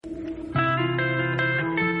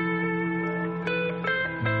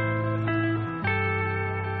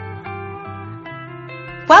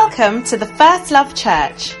Welcome to the First Love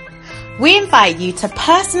Church. We invite you to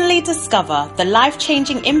personally discover the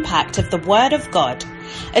life-changing impact of the Word of God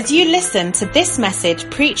as you listen to this message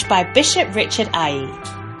preached by Bishop Richard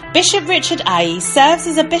Aye. Bishop Richard Aye serves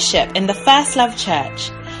as a bishop in the First Love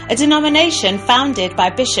Church, a denomination founded by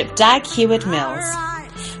Bishop Dag Heward-Mills.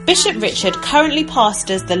 Bishop Richard currently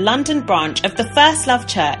pastors the London branch of the First Love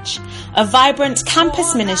Church, a vibrant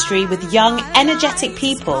campus ministry with young, energetic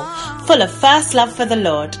people full of first love for the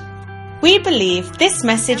Lord. We believe this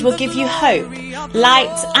message will give you hope,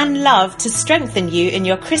 light and love to strengthen you in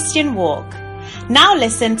your Christian walk. Now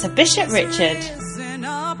listen to Bishop Richard.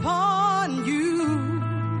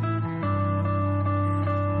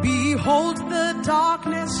 Behold, the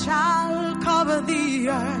darkness shall cover the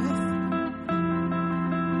earth,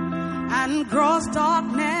 and gross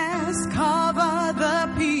darkness cover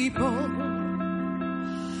the people,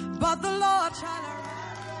 but the Lord shall arise.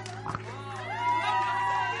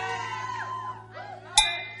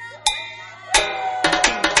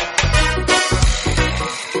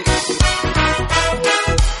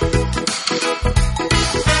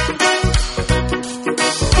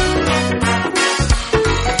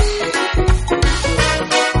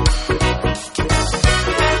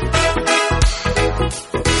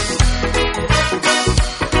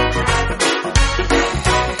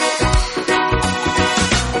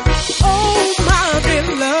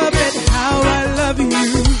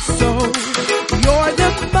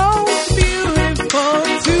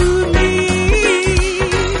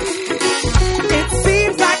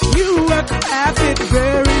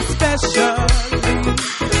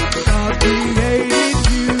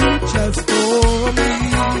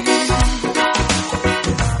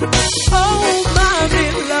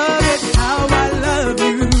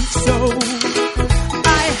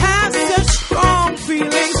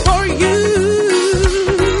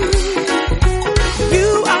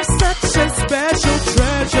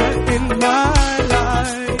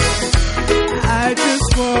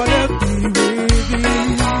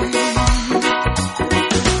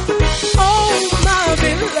 Oh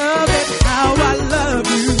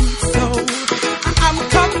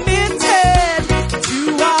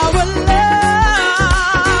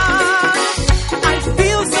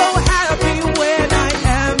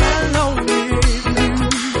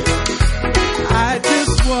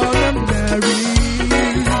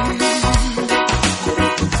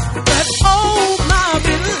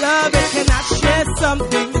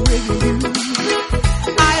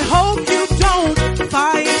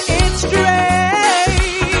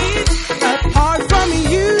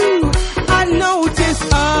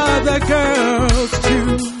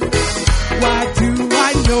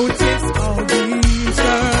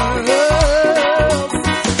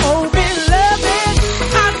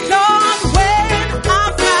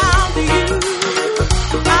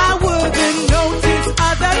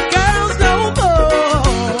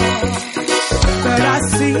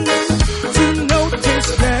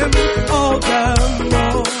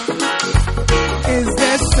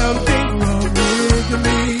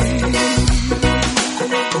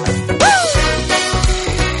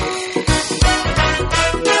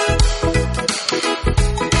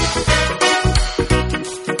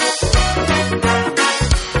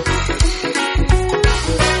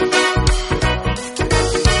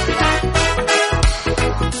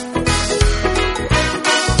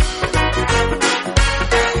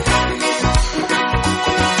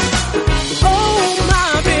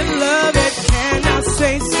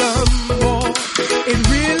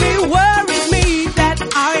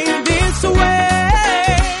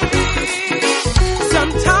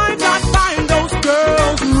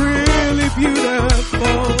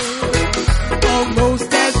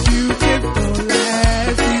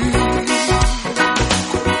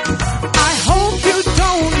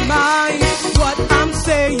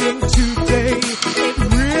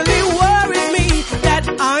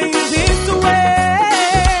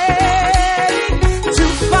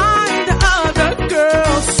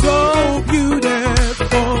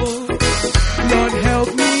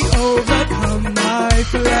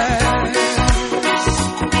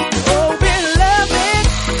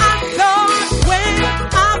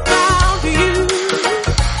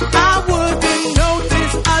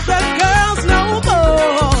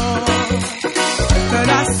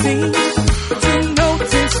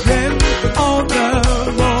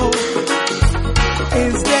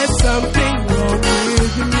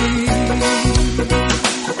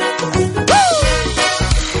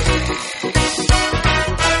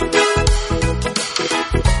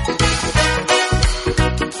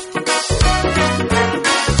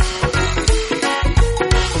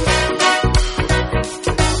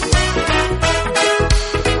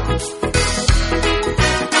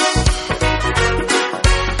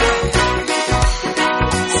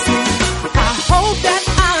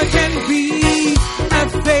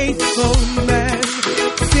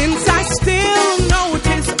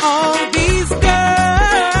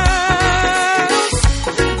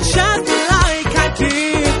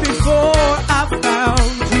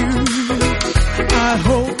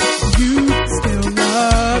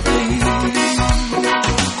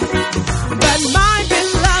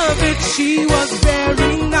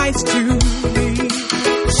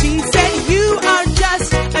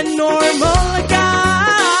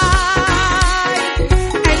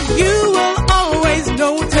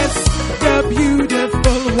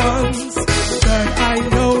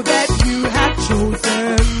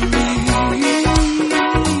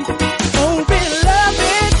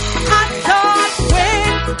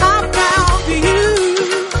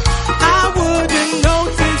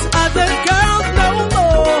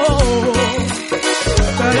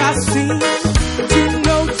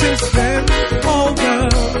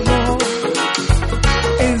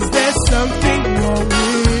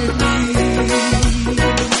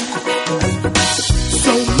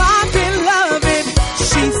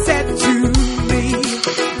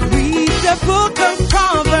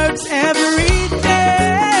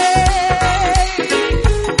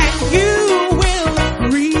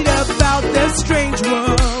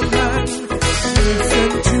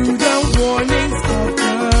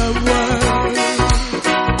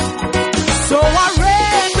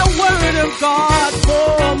God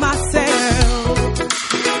for myself.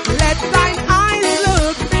 Let thine eyes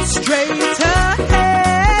look straight ahead.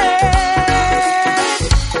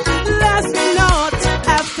 Lust not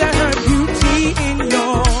after her beauty in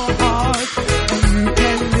your heart, and you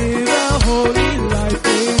can live a holy life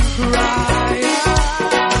in Christ.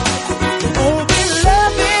 Oh,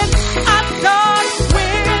 beloved, I thought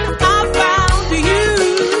when I found you,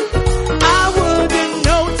 I wouldn't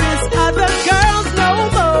notice other girls no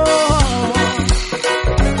more.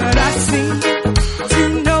 But I seem to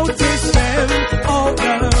notice them all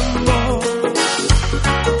the more.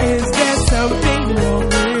 Is there something wrong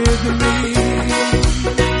with me?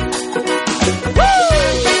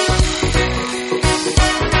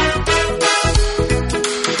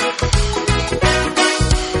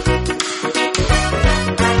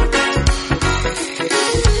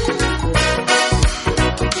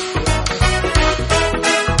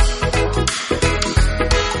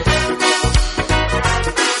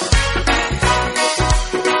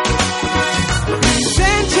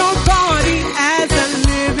 Present your body as a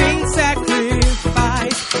living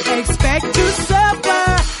sacrifice. Expect to suffer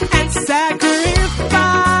and sacrifice.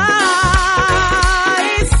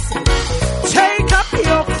 Take up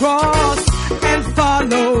your cross and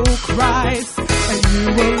follow Christ, and you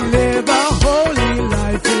will live a holy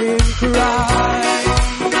life in Christ.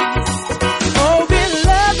 Oh,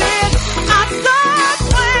 beloved, I thought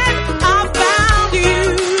when I found you,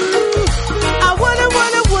 I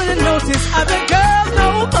wouldn't notice other girls no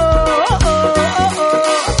more.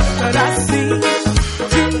 But I seem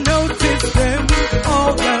to notice them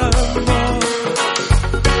all the more.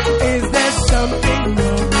 Is there something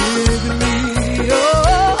wrong with me?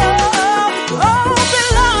 Oh,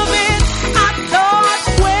 beloved, I thought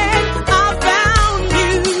when I found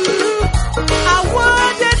you, I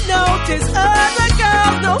wouldn't notice other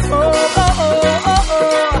girls no more.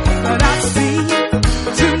 But I seem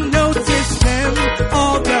to notice them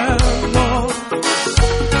all the more.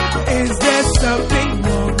 Is there something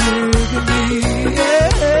wrong with me?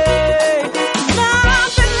 My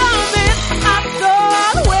beloved, I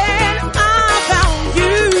thought when I found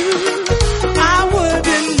you, I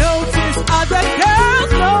wouldn't notice other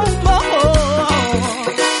girls no more.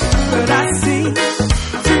 But I seem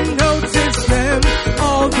to notice them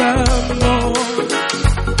all the more.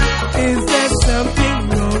 Is there something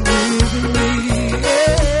wrong with me?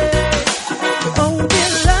 Oh,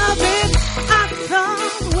 beloved, I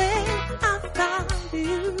thought when I found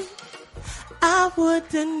you, I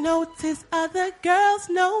wouldn't notice other girls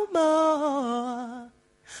no more.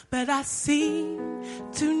 But I seem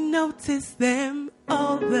to notice them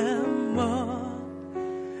all the more.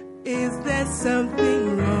 Is there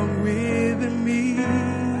something wrong with me?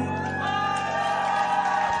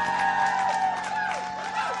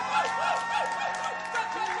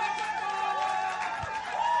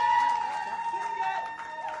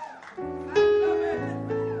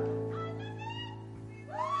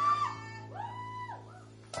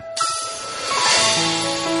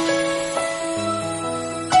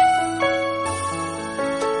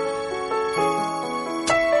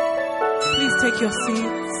 Please take your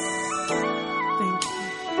seats. Thank you.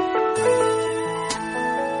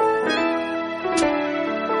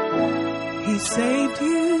 He saved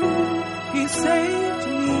you. He saved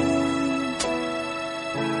me.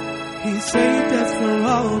 He saved us for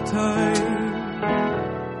all time.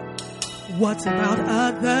 What about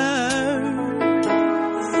others?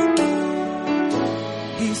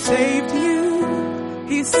 He saved you.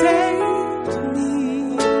 He saved me.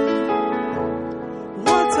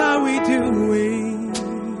 What are we doing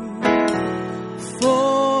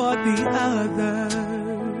for the others?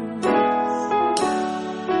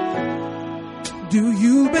 Do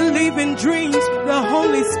you believe in dreams, the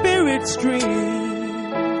Holy Spirit stream?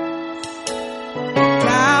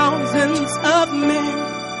 Thousands of men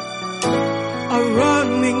are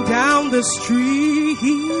running down the street.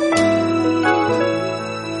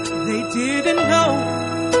 They didn't know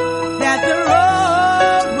that the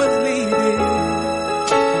road was leading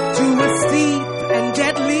to a steep and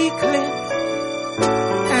deadly cliff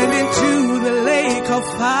and into the lake of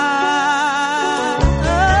fire.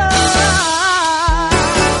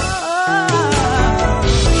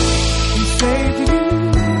 He saved you.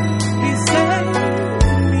 He saved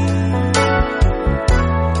me.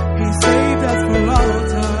 He saved us for all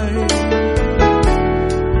time.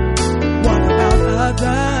 What about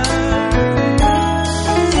others?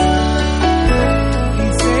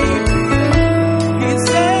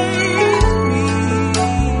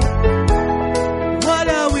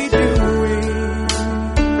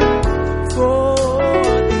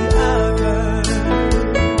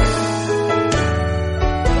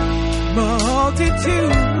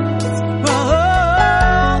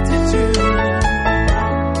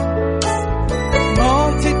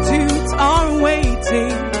 Multitudes are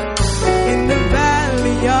waiting in the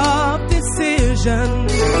valley of decision.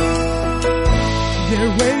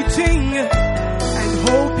 They're waiting and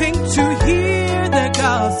hoping to hear the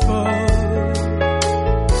gospel.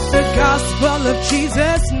 The gospel of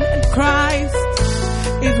Jesus and Christ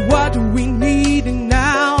is what we need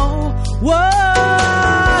now.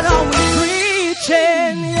 What are we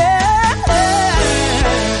preaching? Yeah.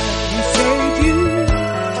 He saved you.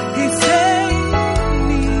 He saved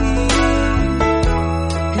me.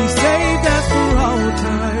 He saved us for all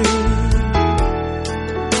time.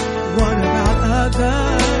 What about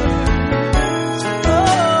others?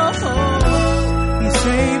 Oh, He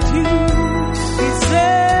saved you. He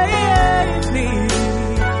saved me.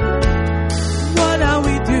 What are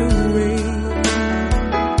we doing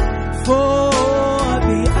for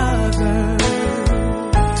the others?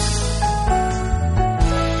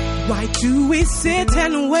 Why do we sit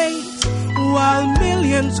and wait while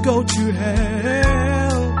millions go to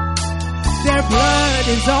hell? Their blood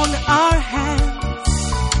is on our hands.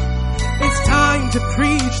 It's time to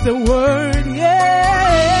preach the word,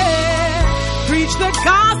 yeah. Preach the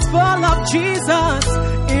gospel of Jesus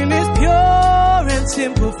in his pure and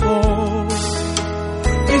simple form.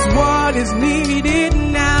 Is what is needed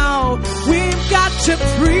now. We've got to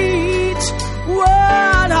preach.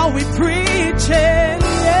 What are we preaching?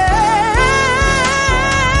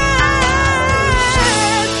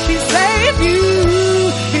 Yeah. He saved you.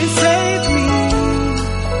 He saved me.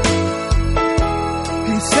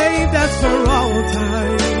 He saved us for all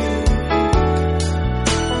time.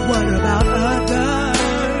 What about others?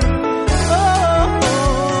 Oh,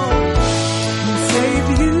 He saved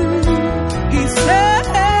you. He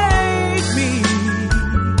saved me.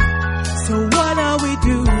 So what are we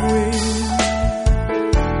doing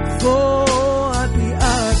for the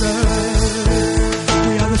others?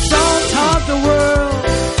 We are the salt of the world,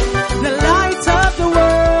 the light of the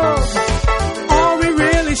world. Are we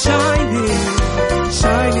really shining?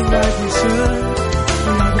 Shining like we should.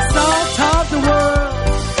 We are the salt of the world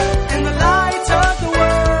and the light of the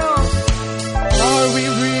world. Are we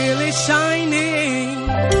really shining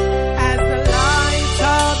as the light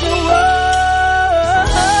of the world?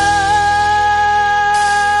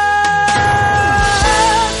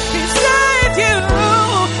 He saved you.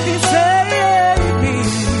 He saved me.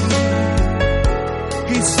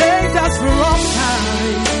 He saved us for all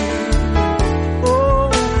time. Oh,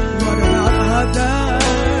 what about others?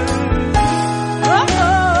 Oh,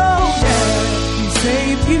 yeah. He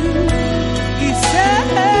saved you. He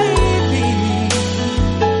saved me.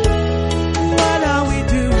 What are we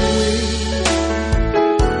doing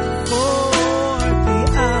for the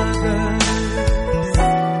others?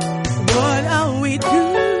 What are we doing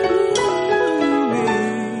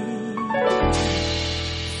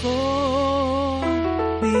for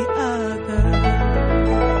the others?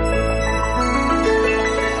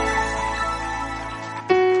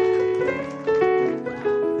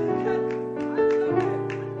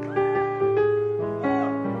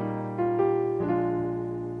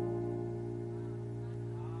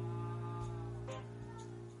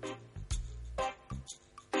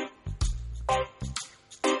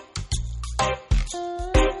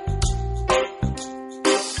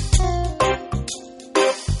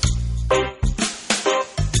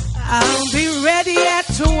 I'll be ready at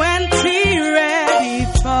 20, ready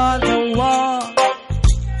for the war.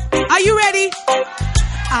 Are you ready?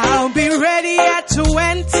 I'll be ready at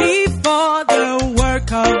 20 for the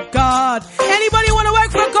work of God. Anybody want to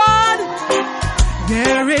work for God?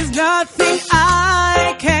 There is nothing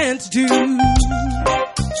I can't do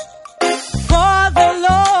for the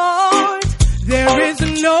Lord. There is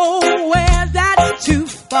nowhere that's too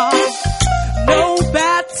far. No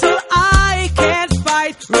battle I can't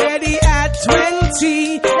fight. Ready at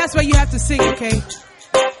 20. That's why you have to sing, okay?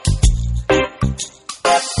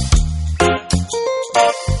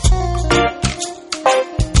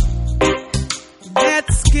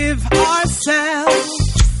 Let's give ourselves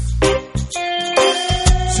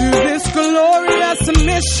to this glorious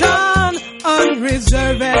mission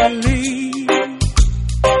unreservedly.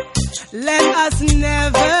 Let us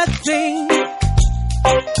never think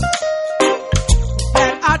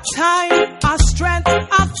that our time, our strength,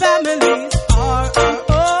 our families are our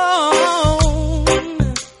own.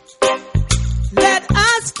 Let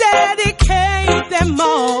us dedicate them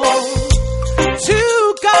all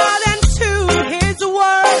to God and to his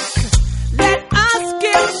work. Let us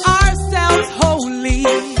give ourselves wholly,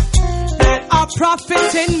 that our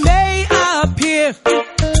profiting may appear.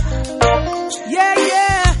 Yeah,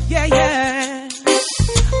 yeah, yeah, yeah.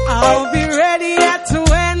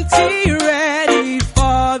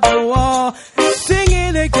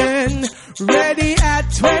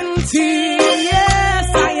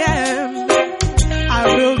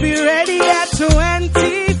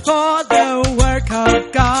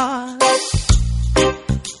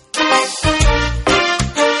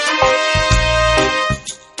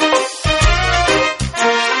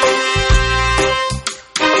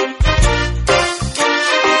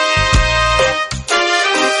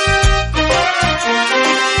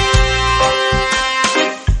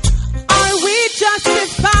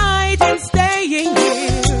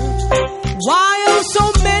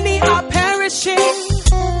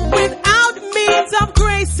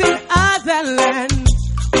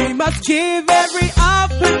 must give every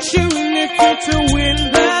opportunity to win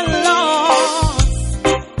the lost.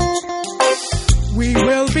 We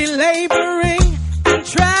will be laboring and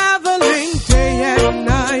traveling day and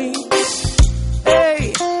night.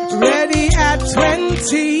 Hey, ready at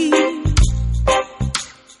 20.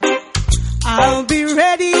 I'll be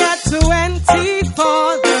ready at 20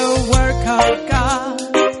 for the work of God.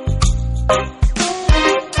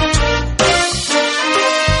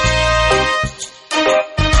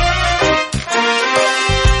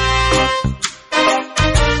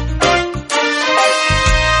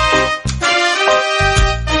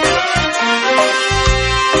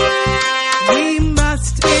 We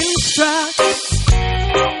must instruct.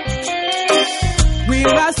 We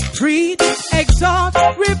must preach, exhort,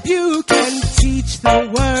 rebuke, and teach the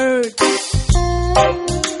word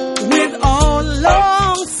with all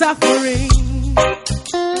long suffering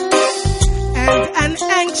and an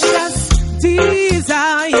anxious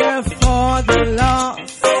desire for the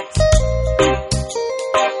lost.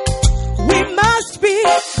 We must be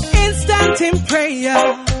instant in prayer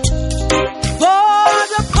for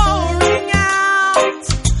the pouring out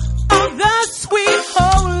of the sweet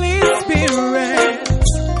Holy Spirit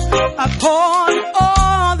upon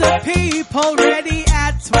all the people. Ready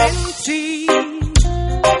at 20.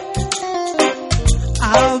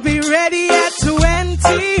 I'll be ready at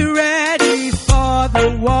 20, ready for the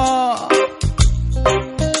war.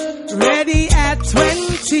 Ready at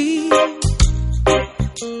 20.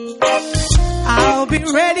 I'll be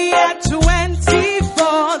ready at 20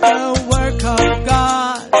 for the work of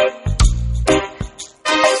God.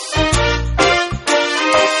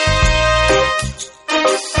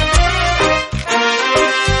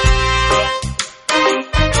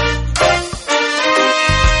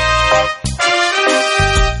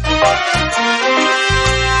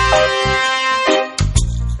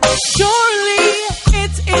 Surely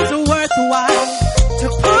it is worthwhile to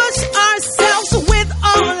push ourselves with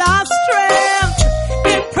all our strength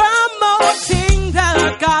in promoting the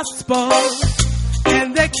gospel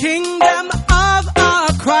and the kingdom of our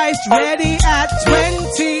Christ. Ready at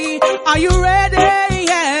 20. Are you ready?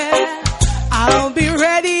 Yeah. I'll be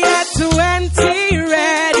ready at 20,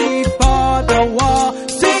 ready for the war.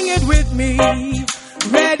 Sing it with me.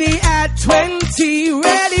 Ready at 20,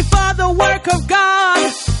 ready for the work of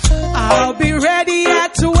God. I'll be ready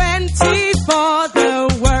at 20 for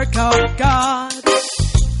the work of God.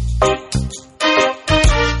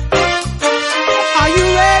 Are you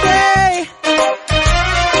ready?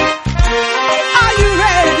 Are you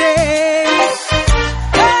ready?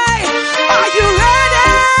 Hey, are you ready?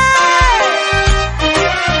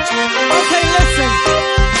 Okay, listen.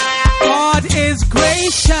 God is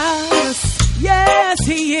gracious. Yes,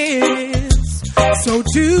 He is. So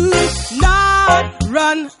do not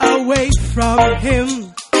run away from Him.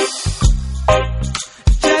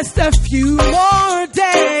 Just a few more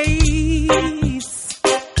days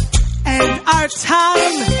and our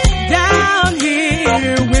time down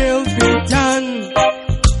here will be done.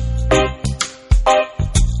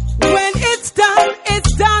 When it's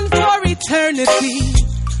done for eternity.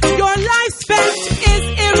 Your life spent is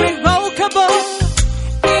irrevocable.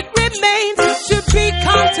 It remains to be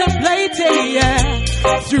contemplated, yeah,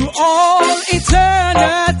 through all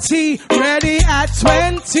eternity. Ready at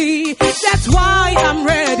 20, that's why I'm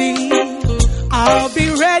ready. I'll be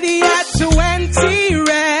ready at 20,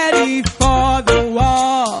 ready for the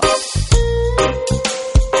war.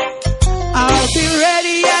 I'll be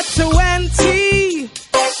ready at 20.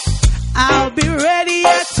 I'll be ready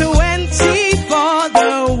at 20 for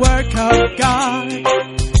the work of God.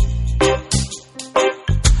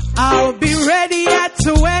 I'll be ready at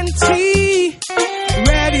 20,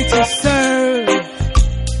 ready to serve.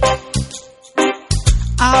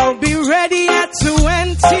 I'll be ready at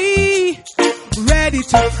 20, ready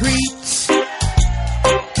to preach.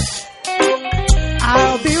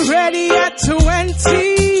 I'll be ready at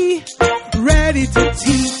 20, ready to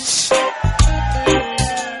teach.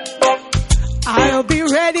 I'll be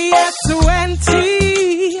ready at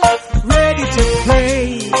 20, ready to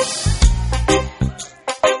pray.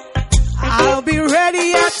 I'll be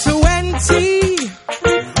ready at 20,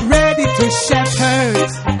 ready to shepherd.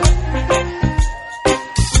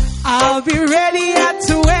 I'll be ready at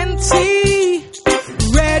 20,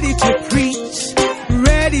 ready to preach,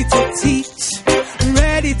 ready to teach,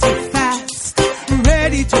 ready to fast,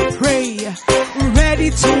 ready to pray, ready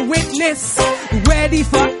to witness, ready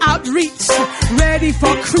for outreach, ready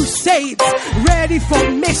for crusades, ready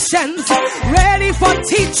for missions, ready for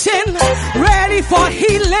teaching, ready for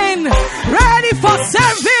healing, ready for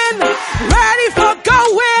serving, ready for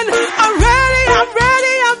going. I'm ready, I'm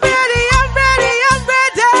ready, I'm ready, I'm ready, I'm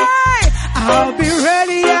ready.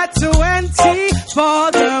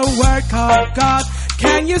 God.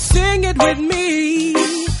 Can you sing it with me?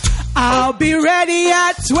 I'll be ready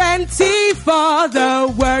at 20 for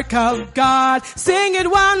the work of God. Sing it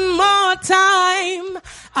one more time.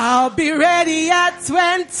 I'll be ready at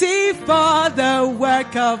 20 for the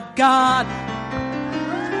work of God.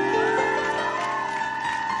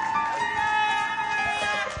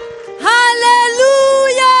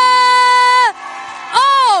 Hallelujah!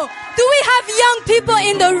 Oh, do we have young people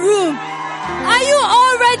in the room? Are you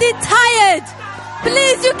already tired?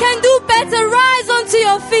 Please, you can do better. Rise onto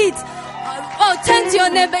your feet. Oh, turn to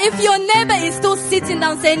your neighbor. If your neighbor is still sitting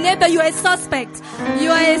down, say, neighbor, you are a suspect.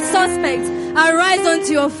 You are a suspect. Rise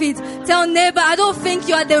onto your feet. Tell neighbor, I don't think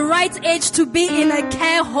you are the right age to be in a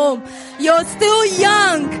care home. You're still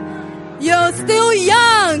young. You're still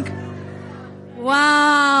young.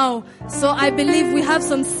 Wow. So I believe we have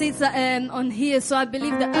some seats on here. So I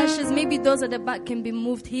believe the ushers, maybe those at the back can be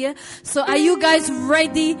moved here. So are you guys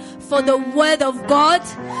ready for the word of God?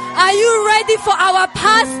 Are you ready for our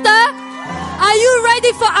pastor? Are you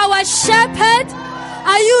ready for our shepherd?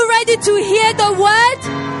 Are you ready to hear the word?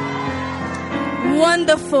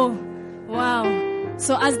 Wonderful. Wow.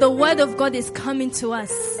 So as the word of God is coming to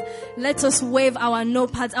us, let us wave our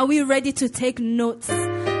notepads. Are we ready to take notes?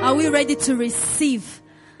 Are we ready to receive?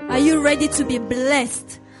 Are you ready to be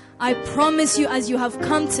blessed? I promise you, as you have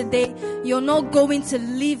come today, you're not going to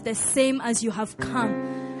leave the same as you have come.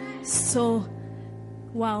 So,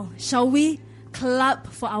 wow. Shall we clap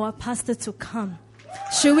for our pastor to come?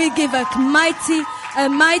 Should we give a mighty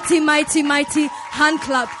hand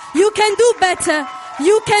clap? You can do better.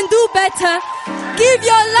 You can do better. Give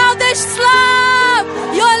your loudest slap,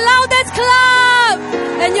 your loudest clap,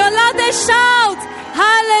 and your loudest shout.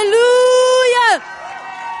 Hallelujah.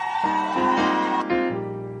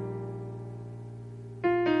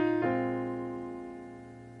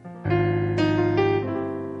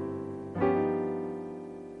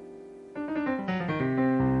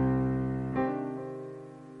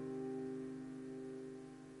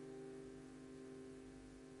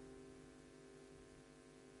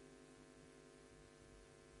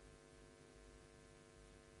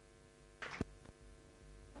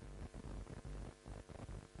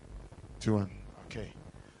 Okay.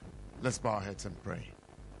 Let's bow our heads and pray.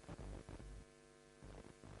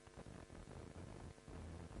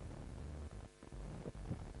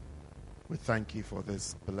 We thank you for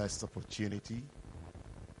this blessed opportunity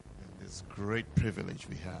and this great privilege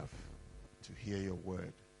we have to hear your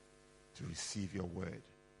word, to receive your word,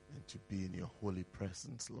 and to be in your holy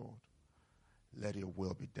presence, Lord. Let your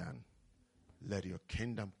will be done. Let your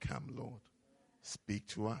kingdom come, Lord. Speak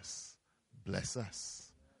to us. Bless us.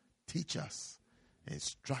 Teach us,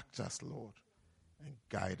 instruct us, Lord, and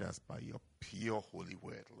guide us by your pure holy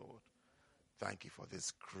word, Lord. Thank you for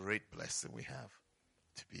this great blessing we have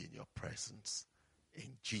to be in your presence.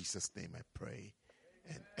 In Jesus' name I pray.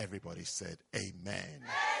 And everybody said, amen. Amen.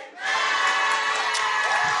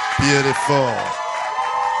 Beautiful.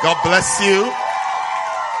 God bless you.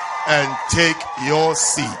 And take your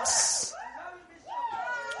seats.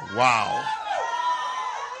 Wow.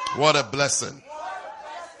 What a blessing.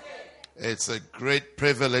 It's a great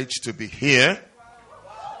privilege to be here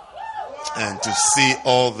and to see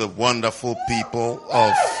all the wonderful people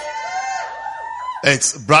of...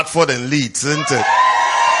 It's Bradford and Leeds, isn't it? Okay.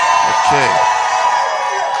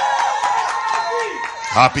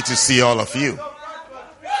 Happy to see all of you.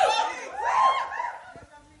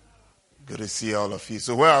 Good to see all of you.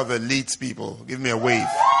 So where are the Leeds people? Give me a wave.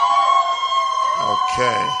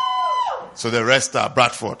 Okay. So the rest are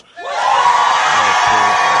Bradford.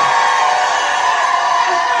 Okay.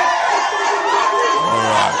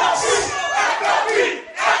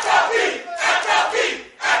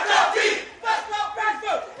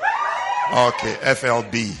 Okay,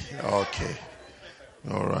 FLB. Okay.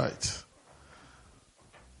 All right.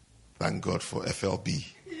 Thank God for FLB.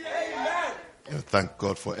 And thank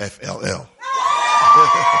God for FLL.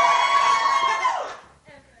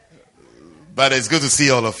 But it's good to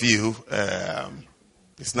see all of you.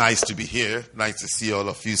 It's nice to be here. Nice to see all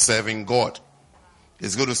of you serving God.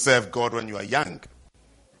 It's good to serve God when you are young.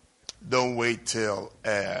 Don't wait till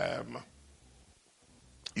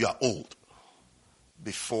you are old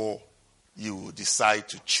before you decide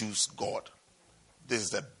to choose God. This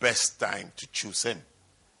is the best time to choose Him.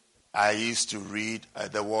 I used to read,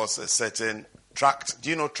 there was a certain tract. Do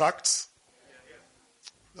you know tracts?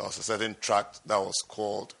 There was a certain tract that was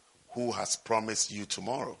called, Who Has Promised You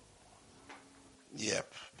Tomorrow?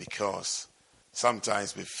 Yep, because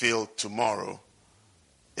sometimes we feel tomorrow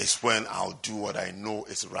is when I'll do what I know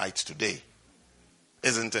is right today.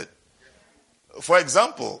 Isn't it? For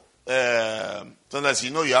example, sometimes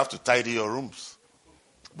you have to tidy your rooms.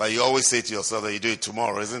 But you always say to yourself that you do it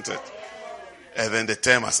tomorrow, isn't it? And then the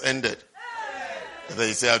term has ended. And then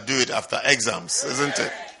you say, I'll do it after exams, isn't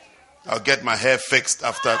it? I'll get my hair fixed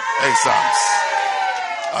after exams.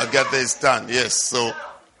 I'll get this done. Yes. So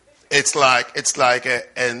it's like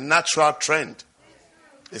a natural trend.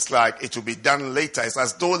 It's like it will be done later. It's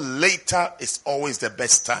as though later is always the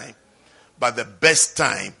best time. But the best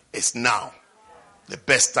time is now. The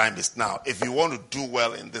best time is now. If you want to do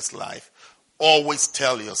well in this life, always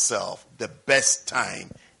tell yourself the best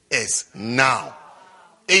time is now.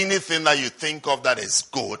 Anything that you think of that is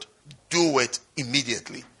good, do it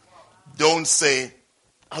immediately. Don't say,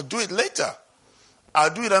 I'll do it later.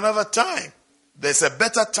 I'll do it another time. There's a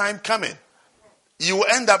better time coming. You will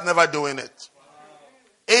end up never doing it.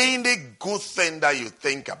 Any good thing that you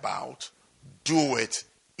think about, do it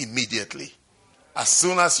immediately. As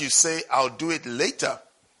soon as you say, I'll do it later,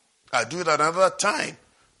 I'll do it another time,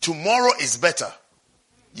 tomorrow is better,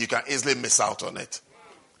 you can easily miss out on it.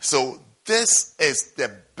 So this is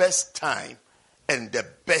the best time and the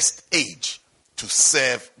best age to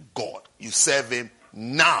serve God. You serve him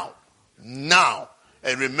now. Now.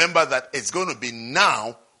 And remember that it's going to be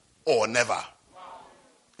now or never.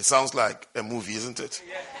 It sounds like a movie, isn't it?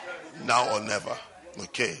 Now or never.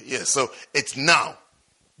 Okay, yeah. So it's now.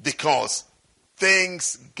 Because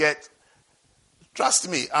things get... Trust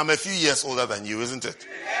me, I'm a few years older than you, isn't it?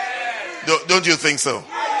 Don't you think so?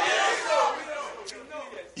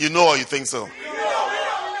 You know or you think so?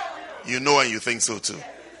 You know and you think so too.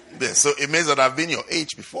 Yes. So it means that I've been your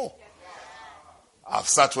age before. I've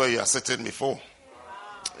sat where you are sitting before.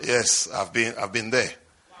 Yes, I've been there.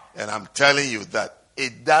 And I'm telling you that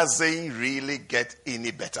it doesn't really get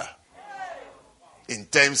any better in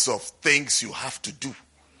terms of things you have to do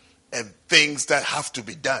and things that have to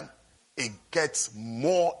be done. It gets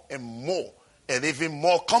more and more and even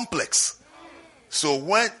more complex. So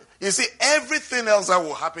when you see everything else that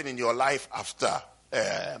will happen in your life after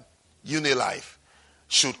uni life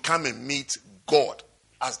should come and meet God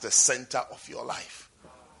as the center of your life. You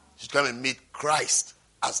should come and meet Christ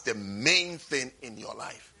as the main thing in your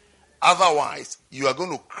life. Otherwise, you are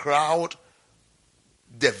going to crowd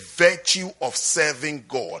the virtue of serving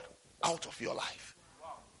God out of your life.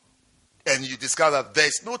 And you discover that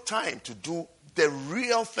there's no time to do the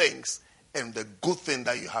real things and the good thing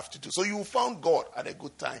that you have to do. So you found God at a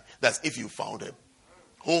good time. That's if you found him.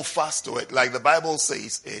 Hold fast to it. Like the Bible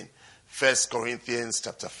says in 1 Corinthians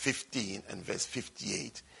chapter 15 and verse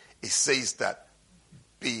 58. It says that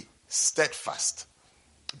be steadfast,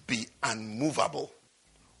 be unmovable,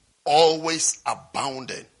 always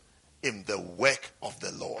abounding in the work of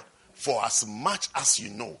the Lord. For as much as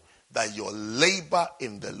you know that your labor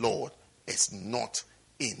in the Lord is not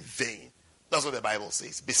in vain. That's what the Bible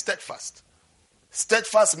says. Be steadfast.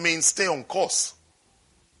 Steadfast means stay on course.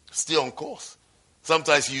 Stay on course.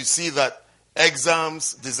 Sometimes you see that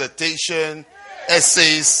exams, dissertation,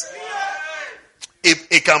 essays,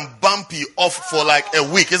 it can bump you off for like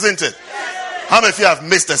a week, isn't it? How many of you have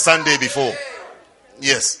missed a Sunday before?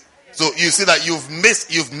 Yes. So you see that you've missed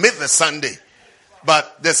the Sunday.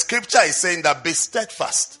 But the scripture is saying that be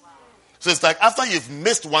steadfast. So it's like after you've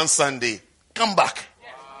missed one Sunday, come back.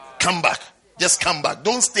 Come back. Just come back.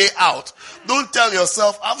 Don't stay out. Don't tell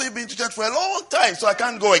yourself, I've been to church for a long time, so I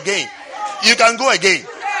can't go again. You can go again.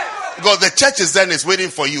 Because the church is waiting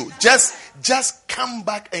for you. Just come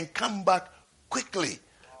back and come back quickly.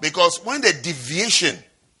 Because when the deviation,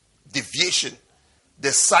 the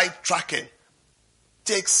sidetracking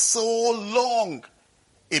takes so long,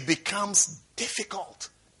 it becomes difficult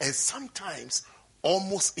and sometimes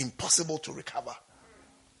almost impossible to recover.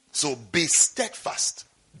 So be steadfast.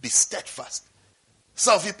 Be steadfast.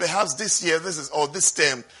 Some of you perhaps this year, this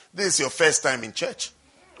term, this is your first time in church.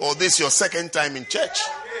 Or this is your second time in church.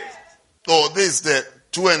 Or this is the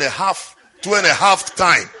two and a half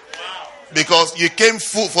time. Because you came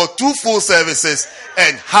for 2 full services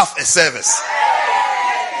and half a service.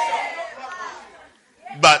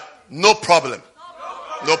 But no problem.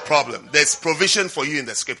 No problem. There's provision for you in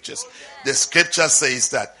the scriptures. The scripture says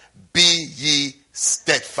that be ye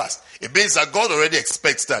steadfast. It means that God already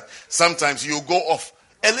expects that sometimes you go off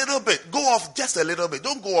a little bit. Go off just a little bit.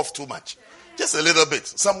 Don't go off too much. Just a little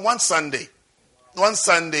bit. One Sunday,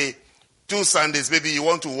 2 Sundays, maybe you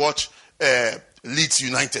want to watch Leeds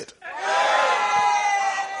United.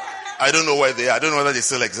 I don't know where they are. I don't know whether they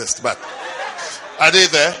still exist, but are they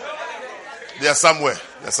there? They are somewhere.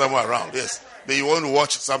 They're somewhere around, yes. But you want to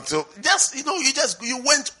watch something. You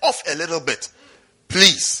went off a little bit.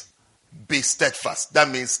 Please be steadfast. That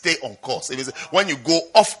means stay on course. It means when you go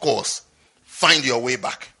off course, find your way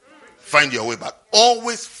back. Find your way back.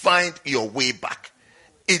 Always find your way back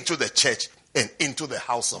into the church and into the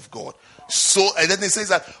house of God. So, and then it says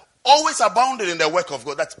that always abounding in the work of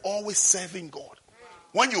God. That's always serving God.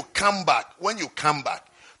 When you come back,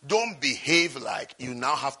 don't behave like you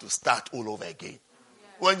now have to start all over again.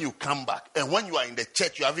 When you come back, and when you are in the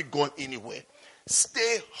church, you haven't gone anywhere.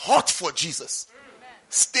 Stay hot for Jesus.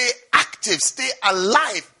 Stay active. Stay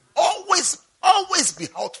alive. Always be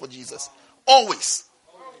hot for Jesus. Always.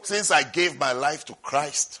 Since I gave my life to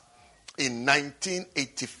Christ in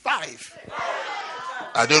 1985.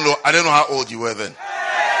 I don't know how old you were then.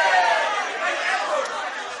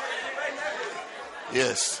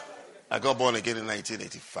 Yes. I got born again in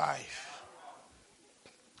 1985.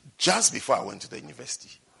 Just before I went to the university.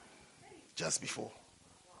 Just before.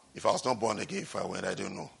 If I was not born again, if I went, I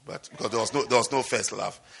don't know. But because there was no first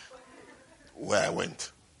love where I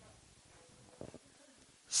went.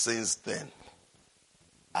 Since then,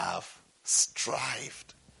 I've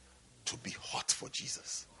strived to be hot for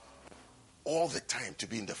Jesus. All the time to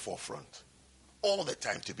be in the forefront. All the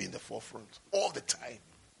time to be in the forefront. All the time.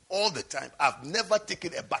 All the time. I've never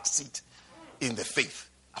taken a back seat in the faith.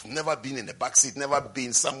 I've never been in the back seat, never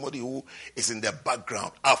been somebody who is in the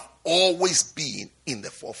background. I've always been in the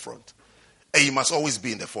forefront. And you must always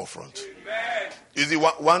be in the forefront. Amen. You see,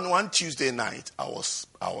 one Tuesday night, I was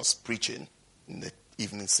preaching in the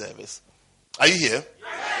evening service. Are you here?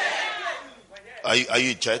 Yes. Are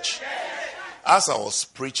you in church? Yes. As I was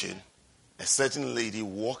preaching, a certain lady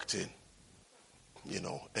walked in,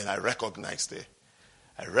 and I recognized her.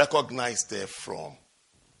 I recognized her from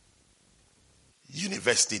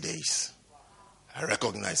university days. I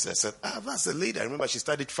recognized her. I said, that's a lady. I remember she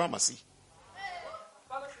studied pharmacy.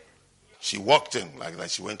 She walked in like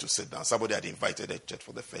that. She went to sit down. Somebody had invited her to church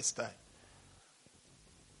for the first time.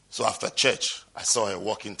 So after church, I saw her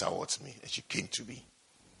walking towards me, and she came to me.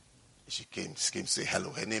 She came to say hello.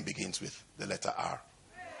 Her name begins with the letter R.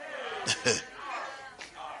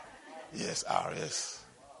 Yes, R, yes.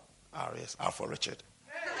 R, yes. R for Richard.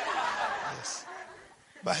 Yes.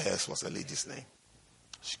 But hers was a lady's name.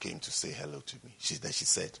 She came to say hello to me. Then she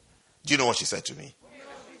said, do you know what she said to me?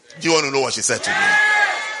 Do you want to know what she said to me?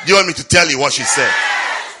 Do you want me to tell you what she said?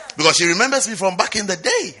 Because she remembers me from back in the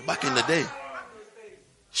day. Back in the day.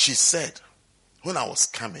 She said, when I was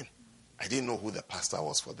coming, I didn't know who the pastor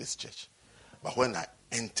was for this church. But when I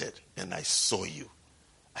entered and I saw you,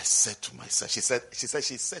 I said to myself, she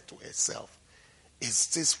said to herself, is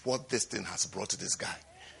this what this thing has brought to this guy?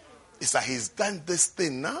 It's like he's done this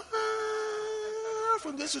thing now.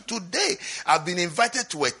 From this to today, I've been invited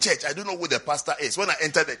to a church. I don't know who the pastor is. When I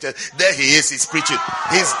entered the church, there he is. He's preaching.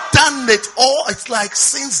 He's done it all. It's like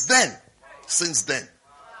since then.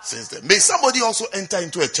 May somebody also enter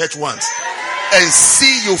into a church once and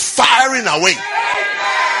see you firing away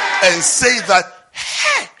and say that,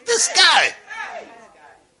 hey, this guy,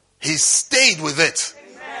 he stayed with it.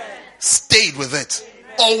 Stayed with it.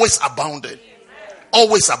 Always abounded.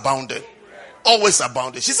 Always abounded. Always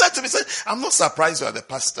abounded. She said to me, I'm not surprised you are the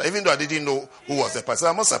pastor. Even though I didn't know who was the pastor,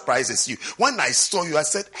 I'm not surprised it's you. When I saw you, I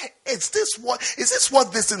said, hey, is this what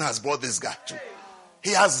this thing has brought this guy to?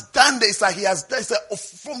 He has done this. Like he has done this.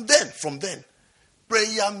 From then.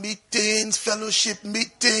 Prayer meetings, fellowship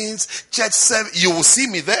meetings, church service. You will see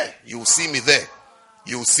me there. You will see me there.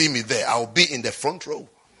 You will see me there. I will be in the front row.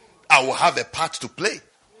 I will have a part to play.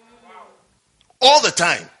 All the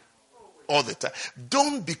time. All the time.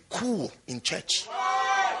 Don't be cool in church.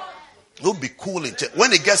 Don't be cool in church.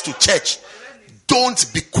 When it gets to church,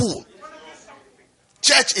 don't be cool.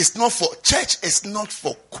 Church is not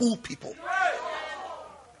for cool people.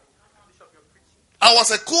 I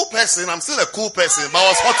was a cool person. I'm still a cool person, but I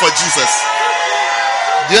was hot for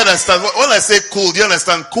Jesus. Do you understand? When I say cool, do you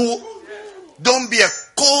understand cool? Don't be a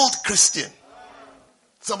cold Christian.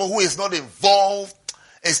 Someone who is not involved,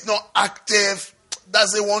 is not active,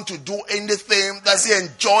 doesn't want to do anything,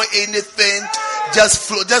 doesn't enjoy anything,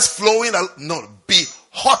 just flowing. No, be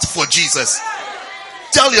hot for Jesus.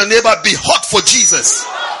 Tell your neighbor, be hot for Jesus.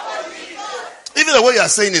 Even the way you are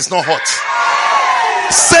saying is not hot.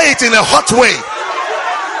 Say it in a hot way.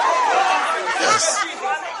 Yes.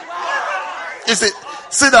 You see,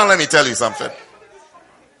 sit down, let me tell you something.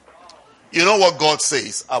 You know what God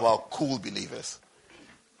says about cool believers?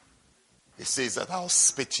 He says that I'll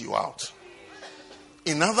spit you out.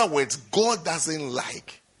 In other words, God doesn't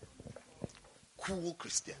like cool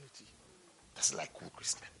Christianity. Doesn't like cool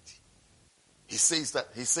Christianity. He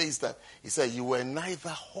said, you were neither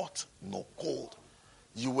hot nor cold.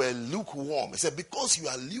 You were lukewarm. He said, because you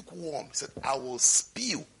are lukewarm, he said, I will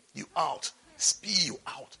spew you out. Spew you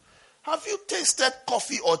out. Have you tasted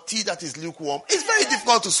coffee or tea that is lukewarm? It's very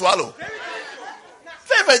difficult to swallow.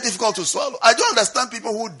 Very, very difficult to swallow. I don't understand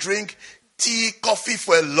people who drink tea, coffee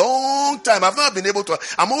for a long time. I've not been able to.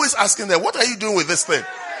 I'm always asking them, what are you doing with this thing?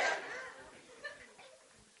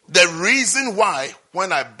 The reason why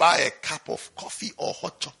when I buy a cup of coffee or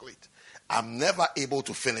hot chocolate, I'm never able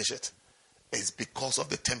to finish it is because of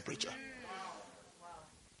the temperature.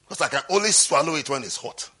 Because I can only swallow it when it's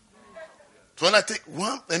hot. So when I take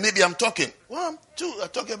one, and maybe I'm talking 1, 2, I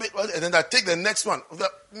talk a bit, and then I take the next one.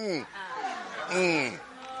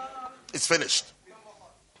 It's finished.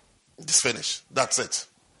 It's finished. That's it.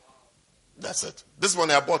 That's it. This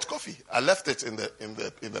morning I bought coffee. I left it in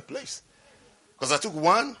the place because I took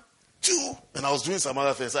 1, 2, and I was doing some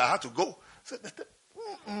other things. I had to go.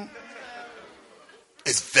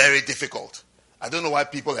 It's very difficult. I don't know why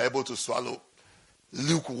people are able to swallow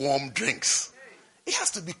lukewarm drinks. It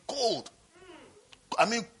has to be cold. I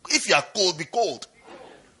mean, if you are cold, be cold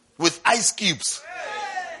with ice cubes.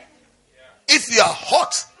 If you are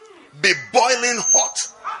hot, be boiling hot.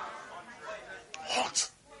 Hot.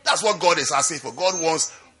 That's what God is asking for. God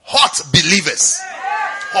wants hot believers.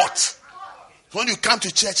 Hot. When you come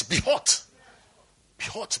to church, be hot. Be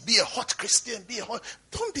hot. Be a hot Christian. Be a hot.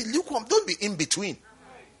 Don't be lukewarm. Don't be in between.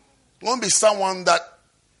 Don't be someone that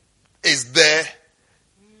is there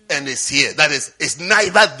and is here. That is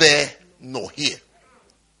neither there nor here.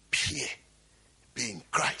 Be here. Be in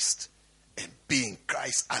Christ. And be in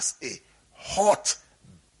Christ as a hot,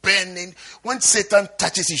 burning. When Satan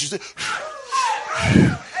touches you, you should say,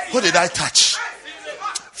 what did I touch?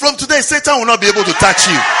 From today, Satan will not be able to touch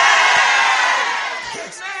you.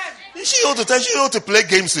 Yes. You should able to touch you, able to play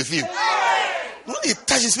games with you. When he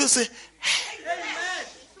touches you, say,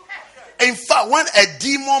 in fact, when a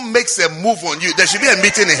demon makes a move on you, there should be a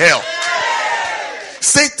meeting in hell.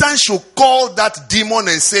 Satan should call that demon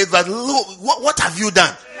and say that, look, what have you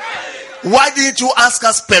done? Why didn't you ask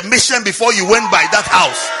us permission before you went by that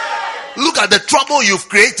house? Look at the trouble you've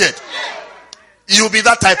created. You'll be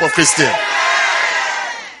that type of Christian.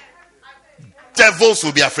 Devils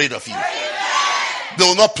will be afraid of you. They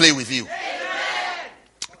will not play with you.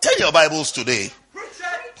 Turn your Bibles today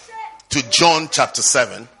to John chapter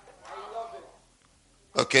 7.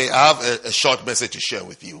 Okay, I have a short message to share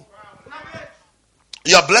with you.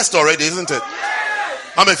 You are blessed already, isn't it?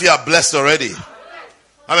 How many of you are blessed already?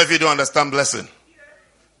 How many of you don't understand blessing?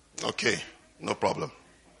 Okay, no problem.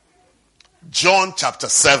 John chapter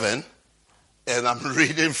 7, and I'm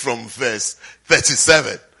reading from verse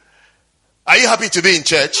 37. Are you happy to be in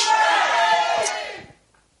church?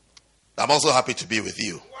 I'm also happy to be with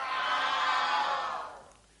you.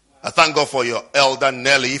 I thank God for your elder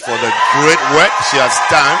Nelly for the great work she has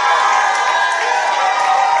done.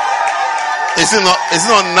 Is it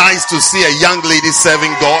not nice to see a young lady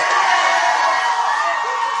serving God?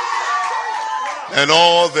 And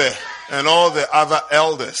all the other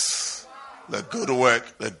elders, the good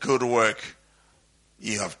work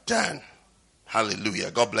you have done.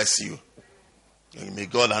 Hallelujah. God bless you. And may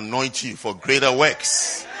God anoint you for greater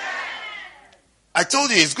works. I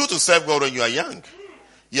told you it's good to serve God when you are young.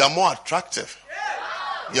 You are more attractive.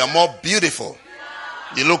 You are more beautiful.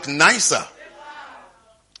 You look nicer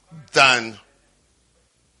than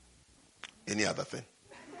any other thing.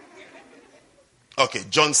 Okay,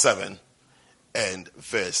 John 7 and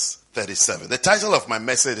verse 37. The title of my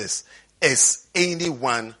message is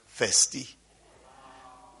anyone thirsty?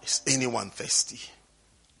 Is anyone thirsty?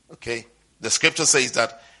 Okay. The scripture says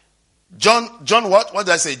that John what? What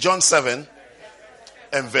did I say? John 7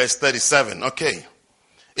 and verse 37. Okay.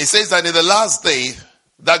 It says that in the last day,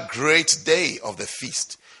 that great day of the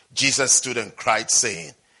feast, Jesus stood and cried,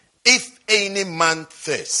 saying, if any man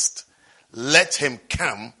thirst, let him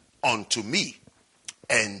come unto me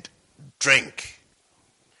and drink.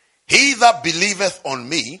 He that believeth on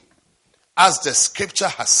me, as the scripture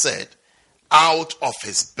has said, out of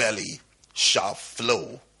his belly shall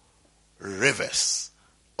flow rivers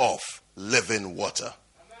of living water.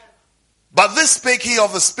 But this spake he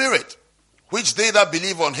of the Spirit, which they that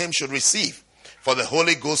believe on him should receive. For the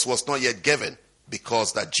Holy Ghost was not yet given,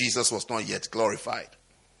 because that Jesus was not yet glorified.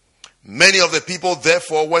 Many of the people,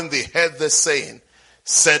 therefore, when they heard this saying,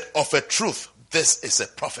 said, of a truth, this is a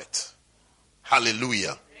prophet.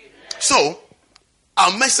 Hallelujah. Amen. So,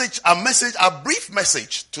 our brief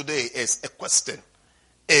message today is a question.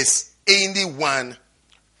 Is anyone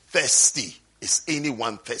thirsty? Is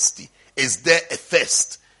anyone thirsty? Is there a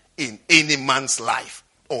thirst in any man's life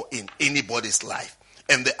or in anybody's life?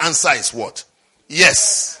 And the answer is what?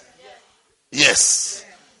 Yes. Yes.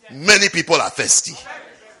 Many people are thirsty.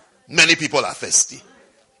 Many people are thirsty.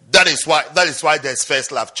 That is why there's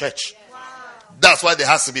First Love Church. That's why there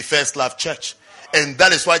has to be First Love Church. And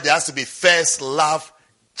that is why there has to be First Love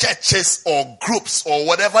churches or groups or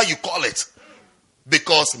whatever you call it.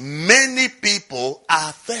 Because many people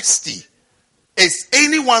are thirsty. Is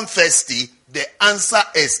anyone thirsty? The answer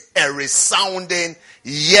is a resounding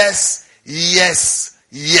yes, yes,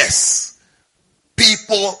 yes.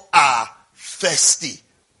 People are thirsty.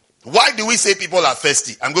 Why do we say people are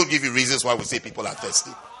thirsty? I'm going to give you reasons why we say people are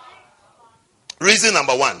thirsty. Reason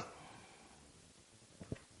number one.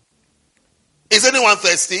 Is anyone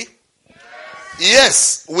thirsty?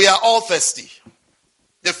 Yes, we are all thirsty.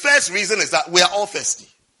 The first reason is that we are all thirsty.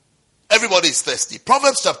 Everybody is thirsty.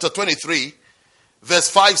 Proverbs chapter 23, verse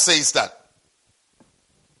 5 says that,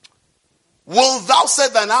 "Wilt thou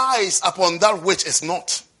set thine eyes upon that which is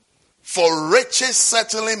not? For riches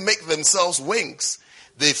certainly make themselves wings.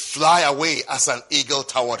 They fly away as an eagle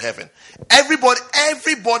toward heaven."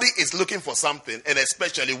 Everybody is looking for something, and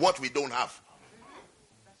especially what we don't have.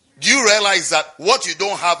 Do you realize that what you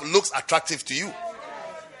don't have looks attractive to you?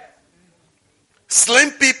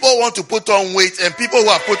 Slim people want to put on weight, and people who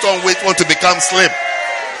have put on weight want to become slim.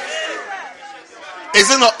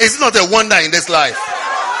 Is it not a wonder in this life?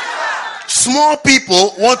 Small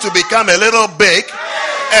people want to become a little big,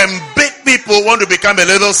 and big people want to become a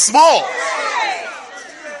little small.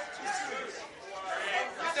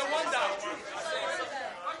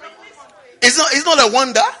 It's not a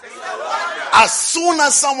wonder. As soon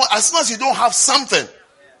as you don't have something,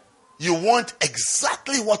 you want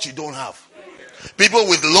exactly what you don't have. People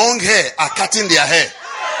with long hair are cutting their hair,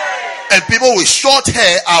 and people with short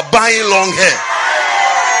hair are buying long hair.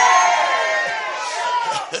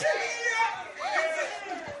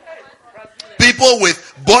 People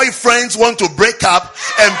with boyfriends want to break up,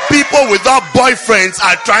 and people without boyfriends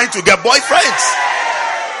are trying to get boyfriends.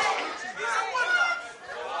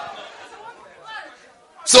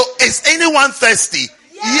 So is anyone thirsty?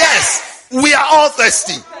 Yes, we are all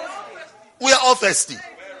thirsty. We are all thirsty.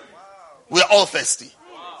 We are all thirsty.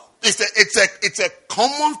 It's a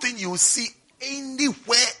common thing you see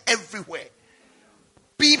anywhere, everywhere.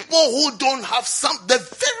 People who don't have the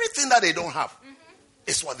very thing that they don't have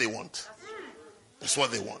is what they want. It's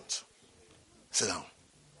what they want. Sit down.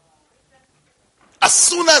 As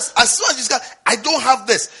soon as you say, I don't have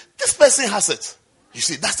this. This person has it. You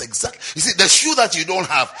see, that's exactly. You see, the shoe that you don't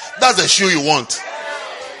have, that's the shoe you want.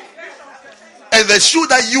 And the shoe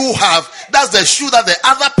that you have, that's the shoe that the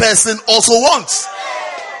other person also wants.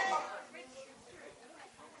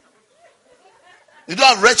 You don't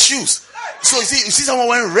have red shoes. So you see someone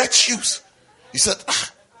wearing red shoes. You said,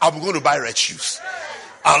 I'm going to buy red shoes.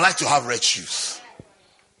 I would like to have red shoes.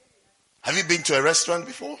 Have you been to a restaurant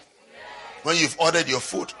before? When you've ordered your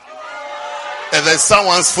food, and then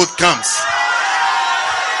someone's food comes,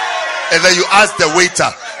 and then you ask the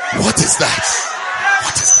waiter, what is that?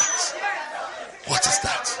 What is that? What is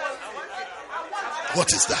that?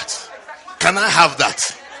 What is that? Can I have that?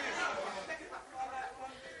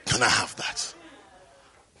 Can I have that?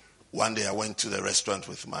 One day I went to the restaurant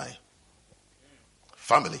with my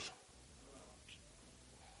family.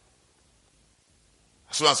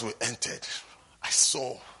 As soon as we entered, I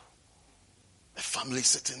saw a family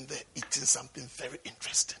sitting there eating something very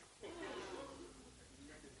interesting.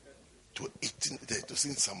 They were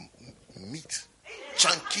seeing some meat,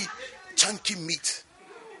 chunky meat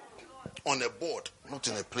on a board, not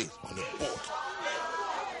in a plate, on a board.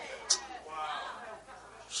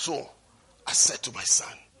 So I said to my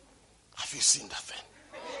son, have you seen that thing?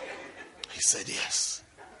 He said yes.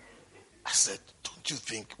 I said, don't you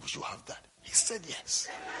think we should have that? He said yes.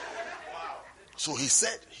 So he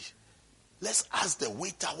said, let's ask the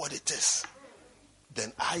waiter what it is.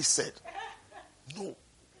 Then I said, no,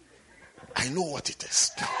 I know what it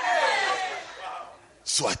is.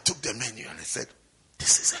 So I took the menu and I said,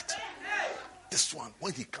 this is it. This one.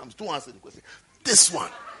 When he comes, don't answer the question. This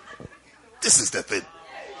one. This is the thing.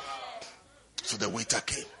 So the waiter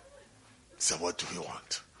came. He said, what do you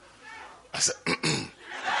want? I said,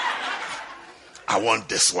 I want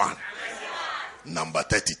this one. Number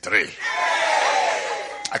 33.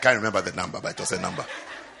 I can't remember the number, but it was a number.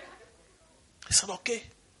 He said, okay.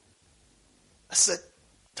 I said,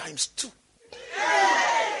 times 2.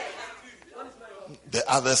 The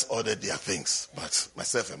others ordered their things, but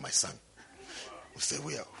myself and my son, we said,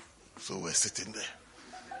 so we're sitting there.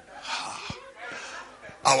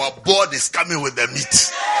 Our board is coming with the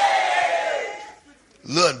meat.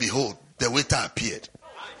 Lo and behold, the waiter appeared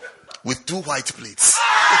with 2 white plates.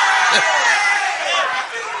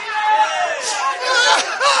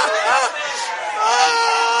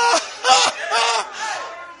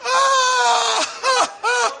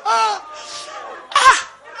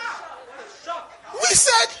 I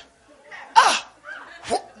said,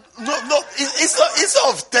 no, instead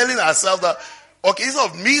of telling ourselves that, okay, instead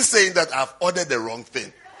of me saying that I've ordered the wrong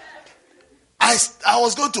thing, I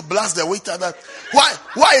was going to blast the waiter that,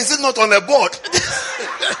 why is it not on the board?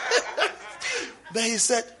 Then he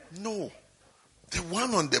said, no, the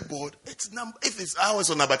one on the board, if it's ours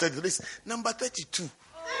on number 30, it's number 32.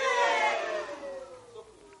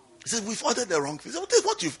 He said, we've ordered the wrong thing. He said, this is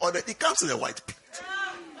what you've ordered. It comes in a white plate.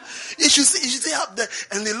 You should see up there.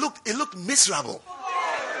 And it looked miserable.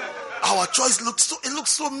 Our choice looked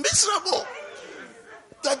so miserable.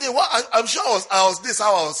 That day, I'm sure I was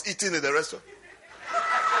how I was eating in the restaurant.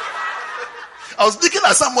 I was looking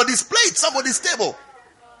at somebody's plate, somebody's table.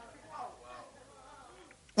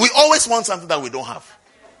 We always want something that we don't have.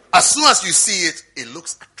 As soon as you see it, it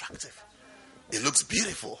looks attractive. It looks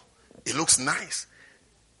beautiful. It looks nice.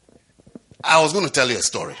 I was going to tell you a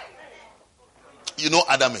story. You know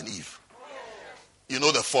Adam and Eve. You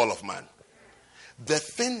know the fall of man. The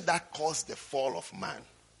thing that caused the fall of man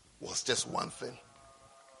was just one thing,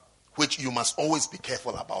 which you must always be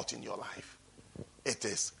careful about in your life. It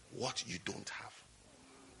is what you don't have.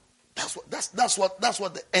 That's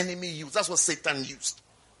what the enemy used. That's what Satan used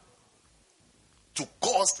to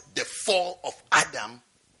cause the fall of Adam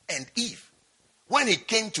and Eve. When he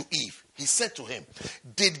came to Eve, he said to him,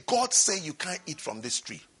 did God say you can't eat from this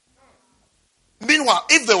tree? Meanwhile,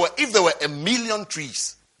 if there were a million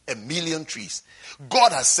trees,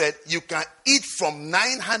 God has said you can eat from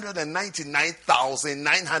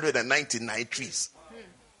 999,999 trees.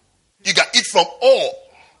 You can eat from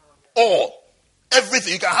all,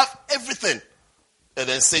 everything. You can have everything. And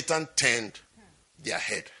then Satan turned their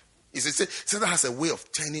head. Satan has a way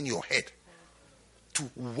of turning your head to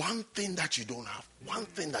one thing that you don't have. One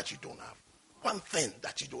thing that you don't have. One thing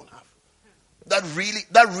that you don't have. That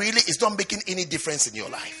really is not making any difference in your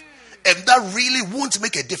life. And that really won't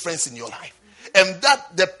make a difference in your life. And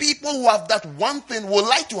that the people who have that one thing will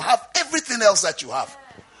like to have everything else that you have.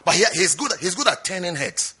 But he's good at turning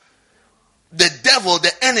heads. The devil,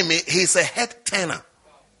 the enemy, he's a head turner.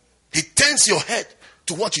 He turns your head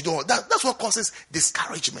to what you don't want. That's what causes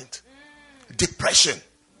discouragement, depression,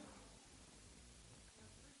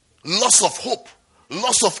 loss of hope,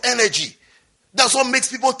 loss of energy. That's what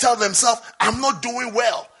makes people tell themselves, I'm not doing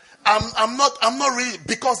well. I'm not really,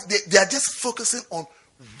 because they are just focusing on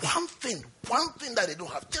one thing that they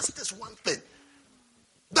don't have. Just this one thing.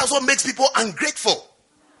 That's what makes people ungrateful.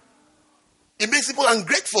 It makes people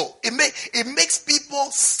ungrateful. It makes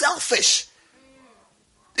people selfish.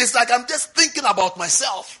 It's like I'm just thinking about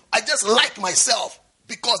myself. I just like myself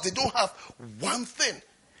because they don't have one thing.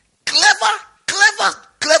 Clever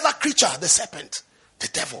creature, the serpent, the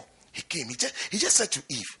devil. He came. He just said to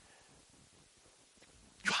Eve,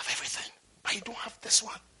 you have everything, but you don't have this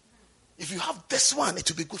one. If you have this one, it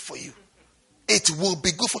will be good for you. It will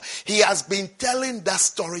be good for... He has been telling that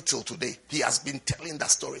story till today.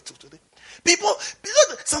 People,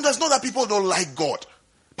 sometimes not that people don't like God,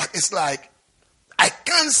 but it's like, I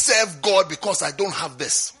can't serve God because I don't have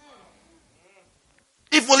this.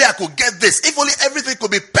 If only I could get this. If only everything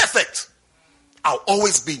could be perfect. I'll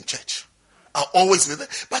always be in church. I'll always be there.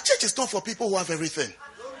 But church is not for people who have everything.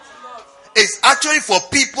 It's actually for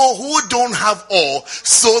people who don't have all,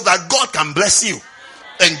 so that God can bless you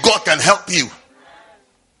and God can help you.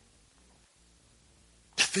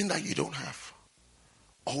 The thing that you don't have,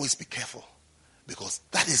 always be careful, because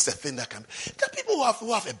that is the thing that can... There are people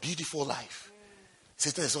who have a beautiful life.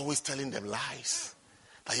 Satan is always telling them lies,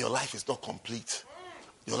 that your life is not complete.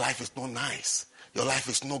 Your life is not nice. Your life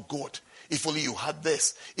is not good. If only you had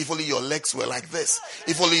this. If only your legs were like this.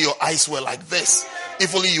 If only your eyes were like this.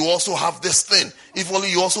 If only you also have this thing. If only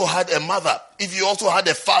you also had a mother. If you also had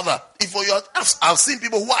a father. I've seen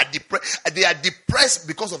people who are depressed. They are depressed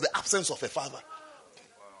because of the absence of a father.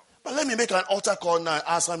 But let me make an altar call now and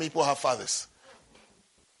ask how many people have fathers.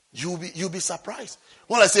 You'll be surprised.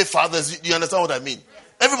 When I say fathers, you understand what I mean?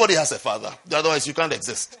 Everybody has a father. Otherwise, you can't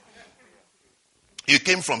exist. You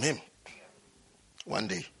came from him. One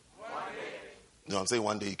day. No, I'm saying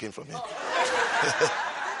one day you came from him.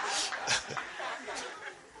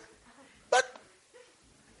 But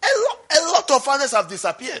a lot of fathers have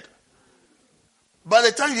disappeared. By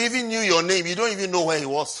the time you even knew your name, you don't even know where he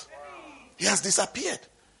was. He has disappeared.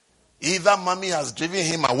 Either mommy has driven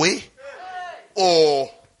him away, or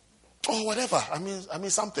whatever. I mean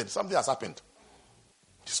something has happened.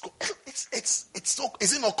 It's so.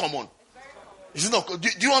 Is it not common? Is it not? Do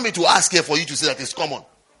you want me to ask here for you to say that it's common?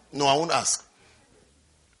 No, I won't ask.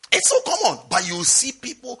 It's so common, but you see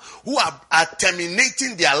people who are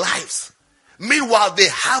terminating their lives. Meanwhile, they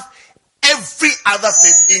have every other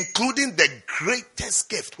thing, including the greatest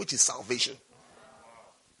gift, which is salvation.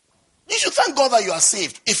 You should thank God that you are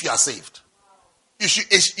saved. If you are saved, you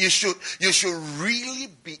should really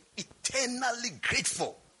be eternally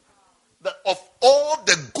grateful that of all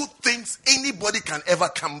the good things anybody can ever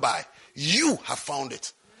come by, you have found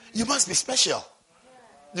it. You must be special.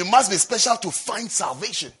 You must be special to find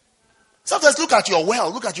salvation. Sometimes look at your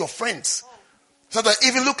world, look at your friends. Sometimes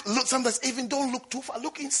even don't look too far.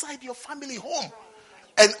 Look inside your family home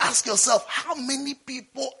and ask yourself, how many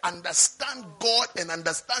people understand God and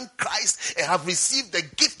understand Christ and have received the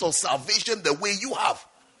gift of salvation the way you have?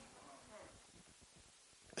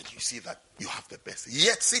 And you see that you have the best.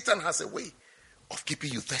 Yet Satan has a way of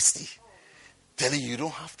keeping you thirsty, telling you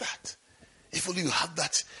don't have that. If only you have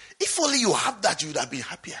that. If only you have that, you would have been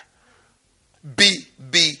happier.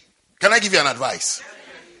 Can I give you an advice?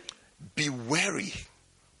 Be wary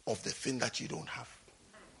of the thing that you don't have.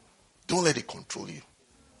 Don't let it control you.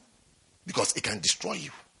 Because it can destroy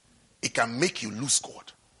you. It can make you lose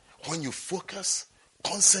God. When you focus,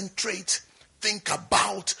 concentrate, think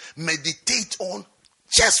about, meditate on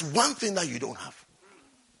just one thing that you don't have.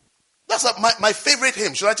 That's my favorite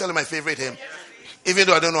hymn. Should I tell you my favorite hymn? Even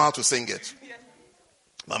though I don't know how to sing it.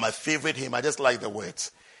 But my favorite hymn, I just like the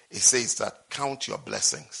words. It says that count your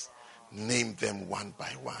blessings. Name them one by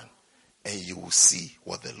one. And you will see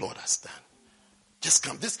what the Lord has done. Just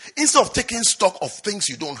come. Instead of taking stock of things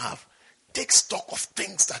you don't have, take stock of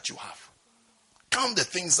things that you have. Count the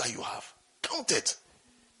things that you have. Count it.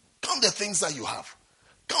 Count the things that you have.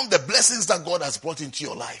 Count the blessings that God has brought into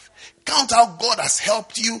your life. Count how God has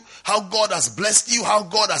helped you, how God has blessed you, how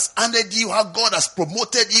God has honored you, how God has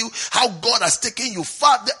promoted you, how God has taken you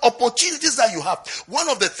far. The opportunities that you have. One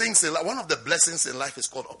of the blessings in life is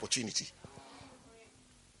called opportunity.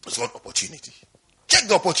 It's called opportunity. Check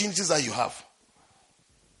the opportunities that you have.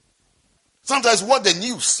 Sometimes watch the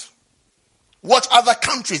news. Watch other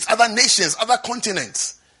countries, other nations, other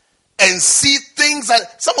continents. And see things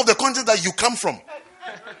that, some of the continents that you come from.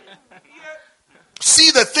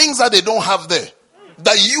 See the things that they don't have there,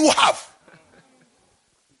 that you have.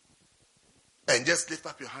 And just lift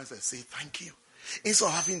up your hands and say, thank you.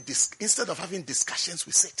 Instead of having discussions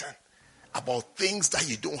with Satan about things that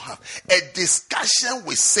you don't have. A discussion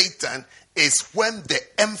with Satan is when the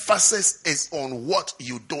emphasis is on what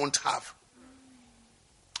you don't have.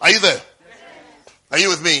 Are you there? Are you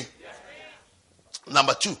with me?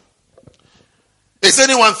 Number 2. Is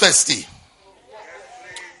anyone thirsty?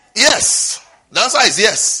 Yes. The answer is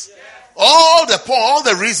yes. All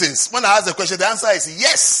the reasons. When I ask the question, the answer is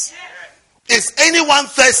yes. Is anyone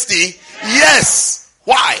thirsty? Yes.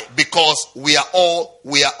 Why? Because we are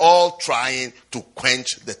all trying to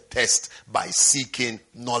quench the thirst by seeking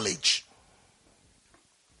knowledge.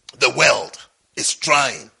 The world is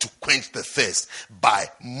trying to quench the thirst by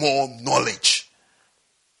more knowledge.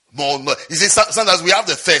 More knowledge. You see, sometimes we have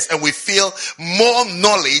the thirst and we feel more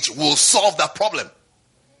knowledge will solve that problem.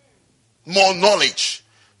 More knowledge,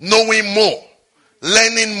 knowing more,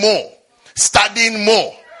 learning more, studying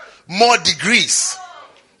more degrees,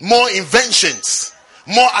 more inventions,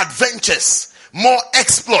 more adventures, more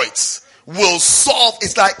exploits will solve.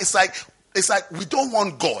 It's like we don't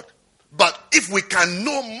want God, but if we can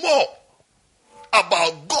know more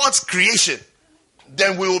about God's creation,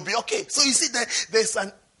 then we will be okay. So you see that there's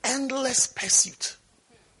an endless pursuit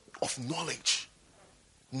of knowledge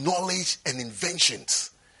and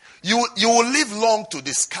inventions. You will live long to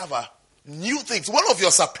discover new things. One of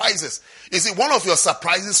your surprises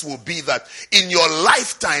will be that in your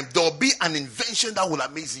lifetime there will be an invention that will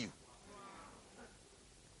amaze you.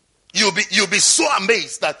 You'll be so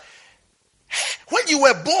amazed that when you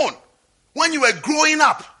were born, when you were growing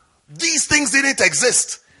up, these things didn't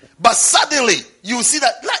exist. But suddenly you see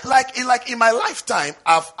that like in my lifetime,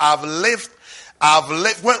 I've lived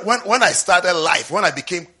when I started life, when I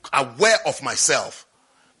became aware of myself.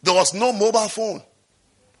 There was no mobile phone.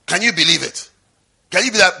 Can you believe it? Can you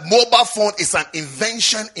believe that mobile phone is an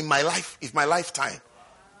invention in my lifetime?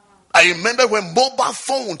 I remember when mobile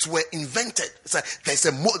phones were invented.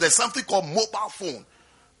 There's something called mobile phone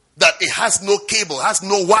that it has no cable, has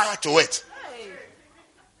no wire to it.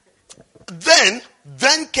 Then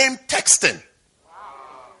came texting.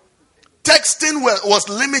 Texting was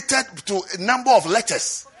limited to a number of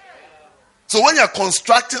letters. So when you're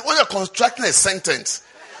constructing a sentence,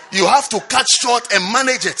 you have to cut short and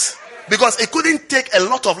manage it because it couldn't take a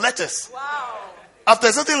lot of letters. Wow. After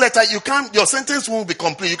a certain letter, your sentence won't be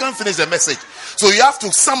complete. You can't finish the message. So you have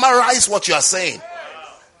to summarize what you are saying.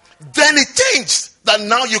 Then it changed that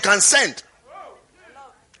now you can send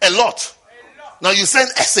a lot. Now you send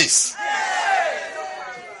essays.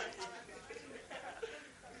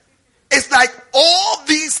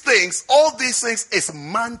 things is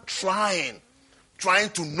man trying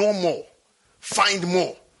to know more, find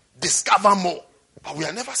more, discover more. But we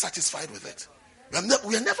are never satisfied with it.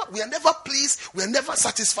 We are never pleased. We are never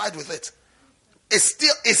satisfied with it. There's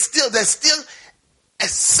still a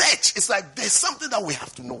search. It's like there's something that we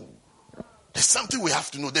have to know. There's something we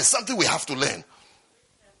have to know. There's something we have to learn.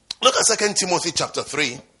 Look at 2 Timothy chapter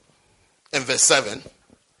 3 and verse 7.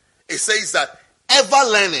 It says that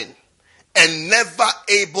ever learning and never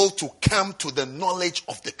able to come to the knowledge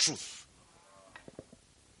of the truth.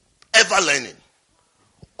 Ever learning.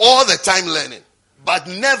 All the time learning. But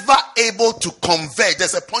never able to converge.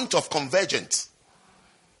 There's a point of convergence.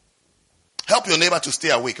 Help your neighbor to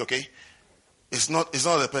stay awake, okay? It's not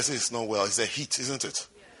the person is not well. It's the heat, isn't it?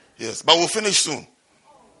 Yes. But we'll finish soon.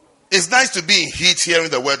 It's nice to be in heat hearing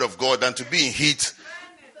the word of God than to be in heat.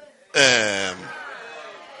 Have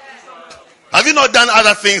you not done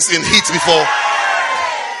other things in heat before?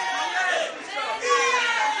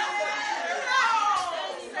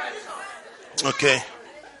 Okay.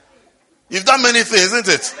 You've done many things, isn't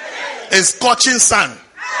it? In scorching sun.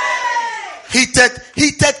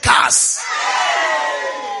 Heated cars.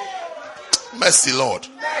 Mercy, Lord.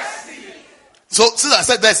 So I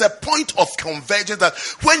said there's a point of convergence that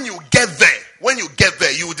when you get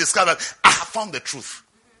there, you will discover I have found the truth.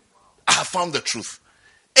 I have found the truth.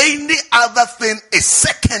 Any other thing is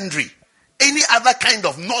secondary. Any other kind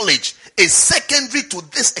of knowledge is secondary to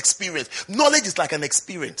this experience. Knowledge is like an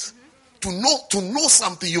experience. To know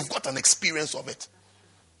something, you've got an experience of it.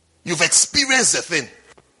 You've experienced the thing.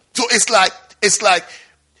 So it's like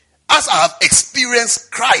as I have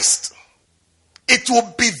experienced Christ, it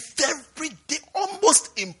will be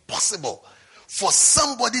almost impossible for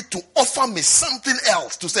somebody to offer me something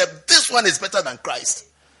else to say this one is better than Christ.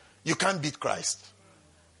 You can't beat Christ.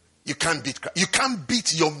 You can't beat Christ. You can't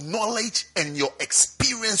beat your knowledge and your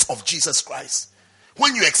experience of Jesus Christ.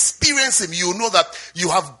 When you experience him, you know that you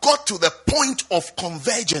have got to the point of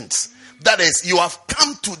convergence. That is, you have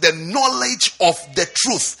come to the knowledge of the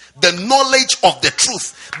truth. The knowledge of the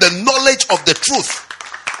truth. The knowledge of the truth.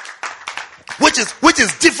 Which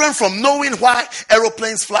is different from knowing why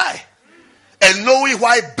aeroplanes fly. And knowing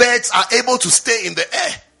why birds are able to stay in the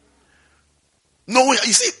air. Knowing,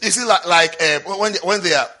 you see, like when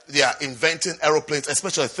they are inventing aeroplanes,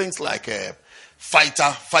 especially things like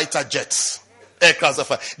fighter jets,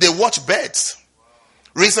 aircraft, they watch birds.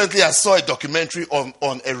 Recently, I saw a documentary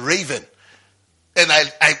on a raven, and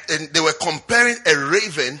and they were comparing a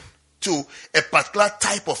raven to a particular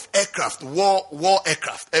type of aircraft, war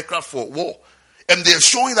aircraft for war, and they're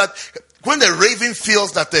showing that when the raven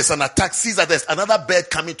feels that there's an attack, sees that there's another bird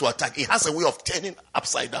coming to attack, it has a way of turning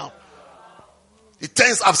upside down. It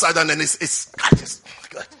turns upside down and it's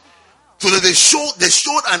so that they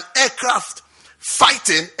showed an aircraft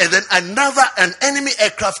fighting and then an enemy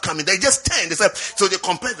aircraft coming. They just turned. So they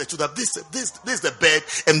compared the two. That this is the bird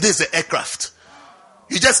and this is the aircraft.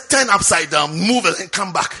 You just turn upside down, move and then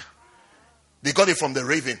come back. They got it from the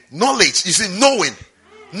raven. Knowledge, you see,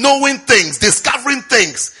 knowing things, discovering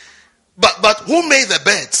things. But who made the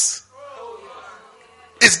birds?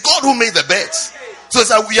 It's God who made the birds. So it's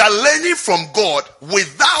like we are learning from God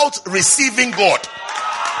without receiving God.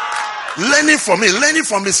 Learning from him, learning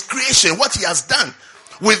from his creation, what he has done,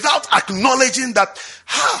 without acknowledging that,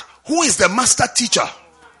 who is the master teacher?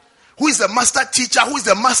 Who is the master teacher? Who is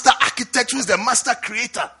the master architect? Who is the master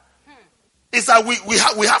creator? It's like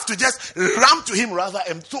we have to just run to him rather.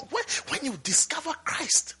 And so when you discover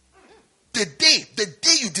Christ, the day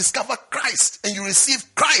you discover Christ and you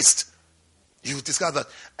receive Christ, you discover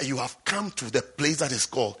that you have come to the place that is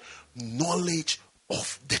called knowledge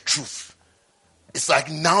of the truth. It's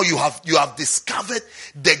like now you have discovered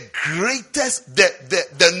the greatest,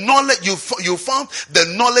 the knowledge, you found the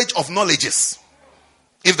knowledge of knowledges.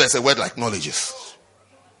 If there's a word like knowledges.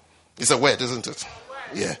 It's a word, isn't it?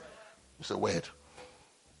 Yeah. It's a word.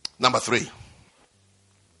 Number 3.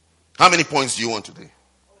 How many points do you want today?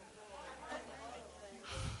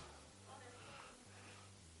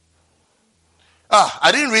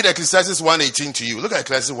 I didn't read Ecclesiastes 1:18 to you. Look at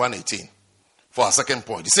Ecclesiastes 1:18 for our second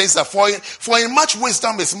point. It says that for in much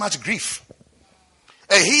wisdom is much grief.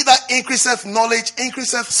 And he that increaseth knowledge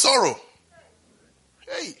increaseth sorrow.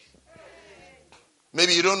 Hey.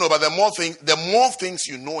 Maybe you don't know, but the more things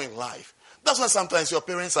you know in life. That's why sometimes your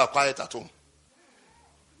parents are quiet at home.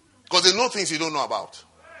 Because they know things you don't know about.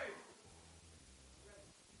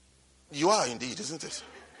 You are indeed, isn't it?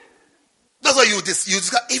 That's why you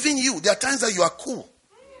discover, even you, there are times that you are cool.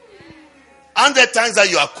 And there are times that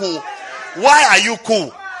you are cool. Why are you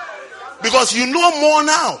cool? Because you know more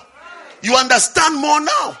now. You understand more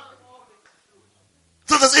now.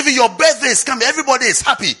 So that even your birthday is coming, everybody is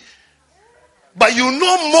happy. But you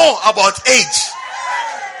know more about age.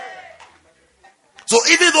 So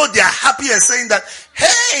even though they are happy and saying that,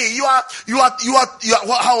 hey, you are,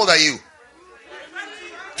 how old are you?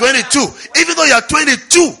 22. Even though you are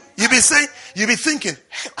 22, you'll be thinking,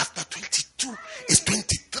 hey, after 22 is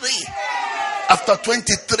 23. After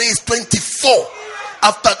 23 is 24.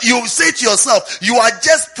 After, you say to yourself, you are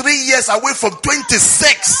just 3 years away from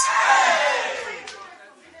 26.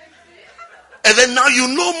 And then now you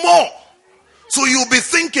know more. So you'll be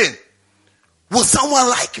thinking, will someone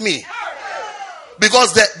like me?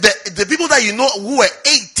 Because the people that you know who were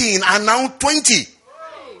 18 are now 20.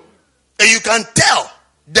 And you can tell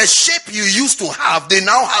the shape you used to have, they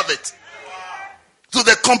now have it. So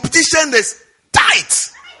the competition is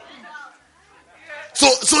tight.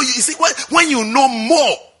 So you see, when you know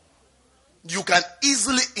more, you can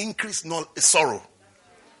easily increase sorrow.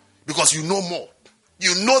 Because you know more.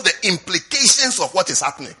 You know the implications of what is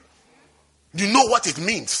happening. You know what it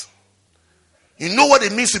means. You know what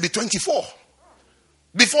it means to be 24.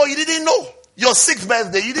 Before you didn't know. Your 6th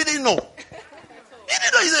birthday, you didn't know. You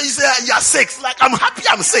didn't know. You say, you're 6. Like, I'm happy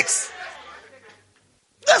I'm 6.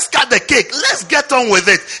 Let's cut the cake. Let's get on with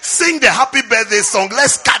it. Sing the happy birthday song.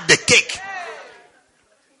 Let's cut the cake.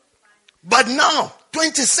 But now,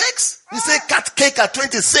 26, you say cut cake at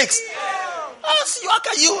 26.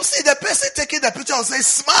 You see the person taking the picture and say,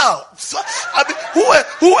 smile. I mean,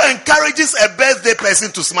 who encourages a birthday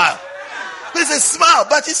person to smile? They say smile.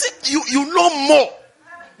 But you see, you know more.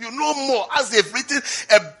 You know more. As they've written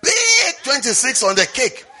a big 26 on the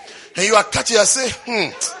cake. And you are cutting and say,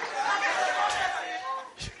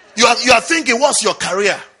 You are thinking, what's your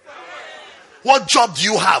career? What job do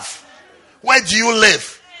you have? Where do you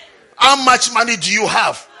live? How much money do you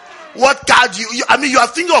have? What car do you I mean, you are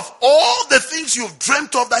thinking of all the things you've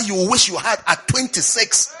dreamt of that you wish you had at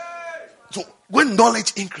 26. So when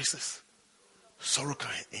knowledge increases, sorrow can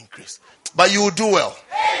increase. But you will do well.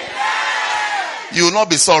 You will not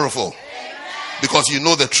be sorrowful. Because you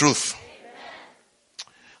know the truth.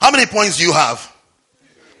 How many points do you have?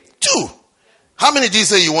 2. How many did you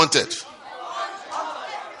say you wanted?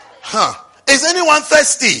 Is anyone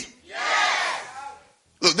thirsty?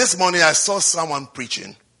 Look, this morning I saw someone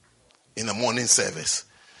preaching in the morning service.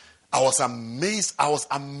 I was amazed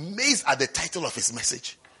at the title of his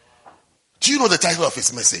message. Do you know the title of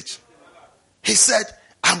his message? He said,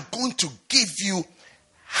 I'm going to give you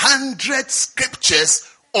 100 scriptures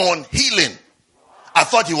on healing. I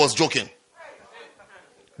thought he was joking.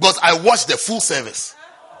 But I watched the full service.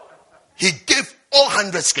 He gave all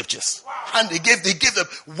 100 scriptures. And he gave them,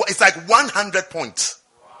 it's like 100 points.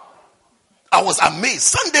 I was amazed.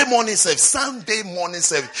 Sunday morning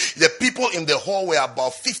service. The people in the hall were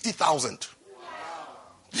about 50,000.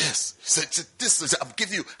 Yes. He said, I'll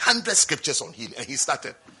give you 100 scriptures on healing. And he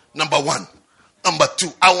started. Number 1. Number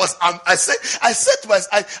 2. I said to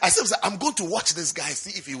myself, I'm going to watch this guy,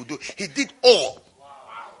 see if he will do it. He did all.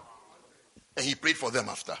 And he prayed for them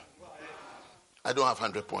after. I don't have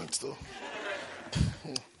 100 points though.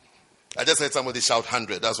 I just heard somebody shout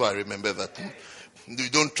 100. That's why I remember that. You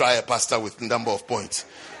don't try a pastor with a number of points.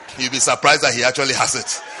 You'll be surprised that he actually has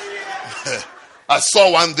it. I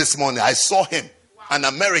saw one this morning. I saw him. An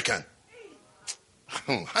American.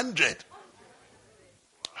 100. 100,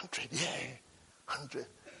 yeah. 100.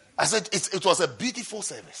 I said, it was a beautiful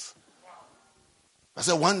service. I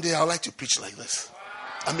said, one day I'd like to preach like this.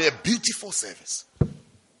 I mean, a beautiful service.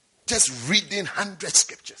 Just reading 100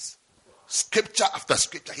 scriptures. Scripture after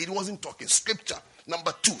scripture. He wasn't talking. Scripture.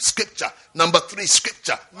 Number 2, scripture. Number 3,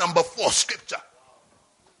 scripture. Number 4, scripture.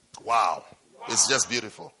 Wow. It's just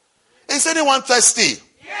beautiful. Is anyone thirsty?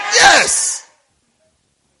 Yes.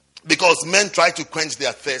 Because men try to quench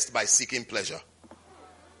their thirst by seeking pleasure.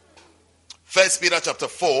 1 Peter chapter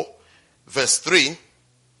 4, verse 3.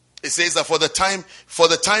 It says that for the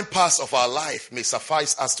time past of our life may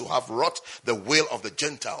suffice us to have wrought the will of the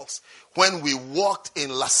Gentiles, when we walked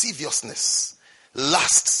in lasciviousness,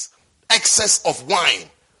 lusts, excess of wine.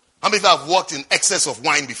 How many of you have walked in excess of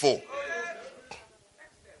wine before?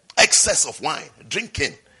 Excess of wine,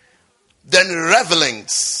 drinking. Then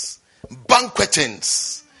revelings,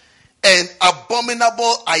 banquetings, and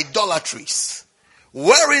abominable idolatries,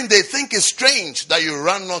 wherein they think it strange that you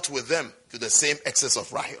run not with them to the same excess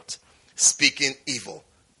of riot, speaking evil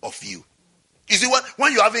of you. You see,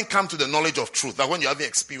 when you haven't come to the knowledge of truth, that when you haven't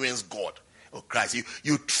experienced God or Christ,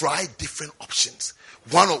 you try different options.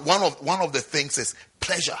 One of the things is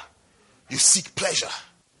pleasure. You seek pleasure.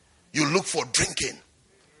 You look for drinking,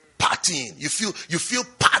 partying. You feel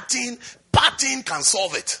partying can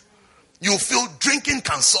solve it. You feel drinking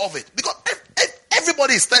can solve it. Because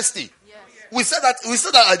Everybody is thirsty. We said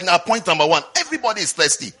that in our point number 1. Everybody is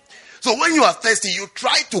thirsty. So when you are thirsty, you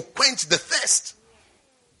try to quench the thirst.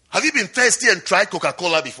 Have you been thirsty and tried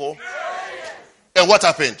Coca-Cola before? And what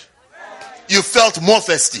happened? You felt more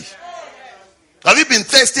thirsty. Have you been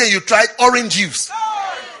thirsty and you tried orange juice?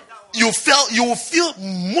 You will feel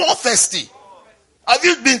more thirsty. Have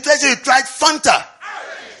you been thirsty and you tried Fanta?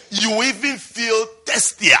 You will even feel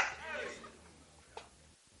thirstier.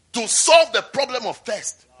 To solve the problem of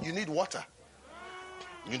thirst, you need water.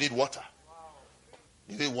 You need water.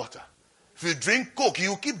 You need water. If you drink Coke,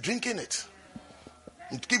 you keep drinking it.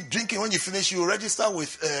 You keep drinking. When you finish, you register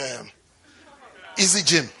with Easy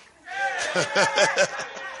Gym.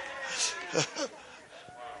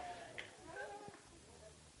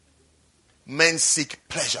 Men seek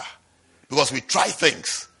pleasure because we try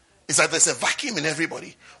things. It's like there's a vacuum in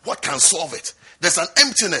everybody. What can solve it? There's an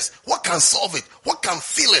emptiness. What can solve it? What can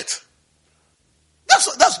fill it?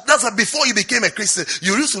 That's what before you became a Christian,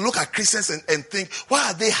 you used to look at Christians and think, why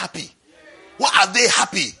are they happy? Why are they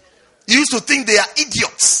happy? You used to think they are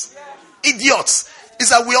idiots. Idiots. It's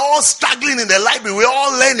that we're all struggling in the library. We're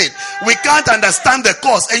all learning. We can't understand the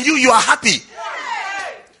course. And you are happy.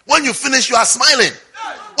 When you finish, you are smiling.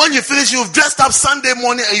 When you finish, you've dressed up Sunday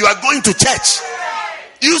morning and you are going to church.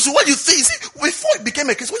 What you think, before it became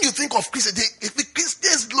a Christian, when you think of Christians, the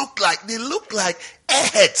Christians look like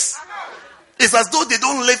airheads. It's as though they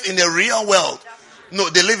don't live in a real world. No,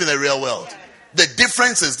 they live in a real world. The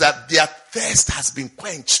difference is that their thirst has been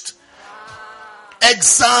quenched.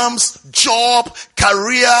 Exams, job,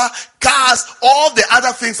 career, cars, all the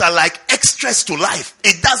other things are like extras to life.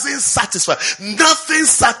 It doesn't satisfy. Nothing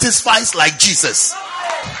satisfies like Jesus.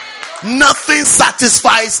 Nothing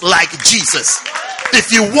satisfies like Jesus. If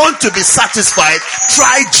you want to be satisfied,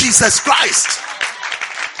 try Jesus Christ.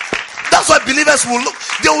 That's why believers will look.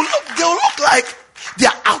 They'll look like they're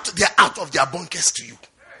out of their bunkers to you.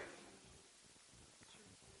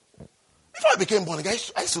 Before I became born again,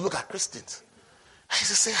 I used to look at Christians. I used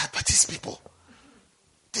to say, but these people,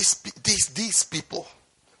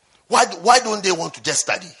 why don't they want to just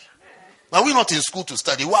study? Are we not in school to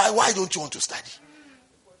study? Why don't you want to study?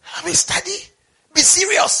 I mean, study. Be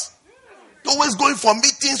serious. You're always going for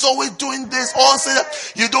meetings, always doing this, all say that.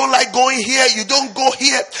 You don't like going here, you don't go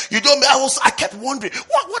here, you don't. I kept wondering,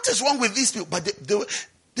 what is wrong with these people? But they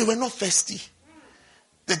were not thirsty.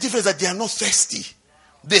 The difference is that they are not thirsty.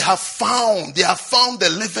 They have found the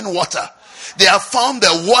living water. They have found the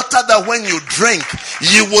water that when you drink,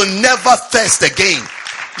 you will never thirst again.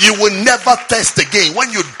 You will never thirst again.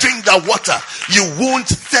 When you drink that water, you won't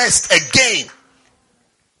thirst again.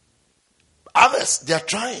 Others, they are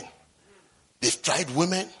trying. They've tried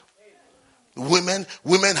women. Women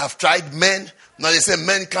have tried men. Now they say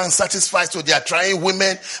men can't satisfy, so they are trying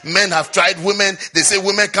women. Men have tried women. They say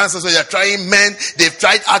women can't satisfy, so they are trying men. They've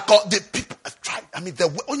tried alcohol. People have tried. I mean,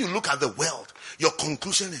 when you look at the world, your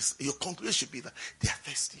conclusion should be that they are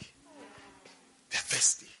thirsty. They're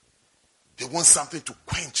thirsty. They want something to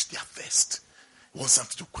quench their thirst. They want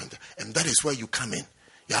something to quench. And that is where you come in.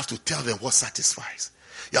 You have to tell them what satisfies.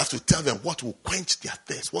 You have to tell them what will quench their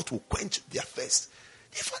thirst. What will quench their thirst.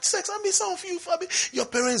 You've had sex. I mean, some of you, your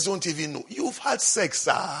parents don't even know. You've had sex.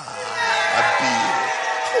 Oh,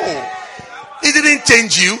 it didn't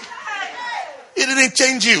change you. It didn't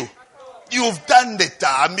change you. You've done it.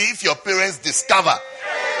 I mean, if your parents discover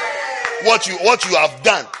what you have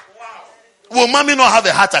done, will mommy not have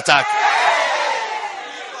a heart attack?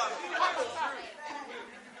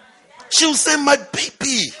 She'll say, my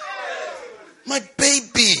baby. My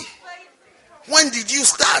baby. When did you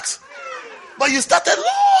start? But you started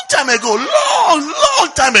long time ago.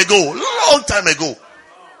 Long time ago. Long time ago.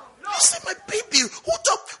 You said, my baby. Who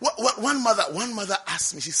talk? One mother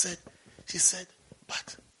asked me, she said,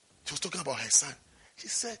 but she was talking about her son. She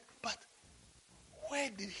said, but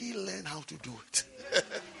where did he learn how to do it?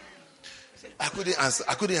 I couldn't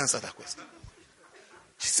answer that question.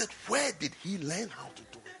 She said, where did he learn how to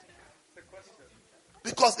do it?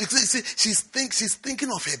 Because she's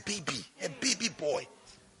thinking of her baby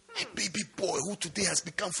boy who today has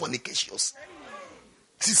become fornicacious.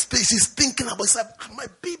 She's thinking about my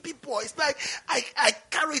baby boy. It's like I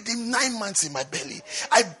carried him 9 months in my belly.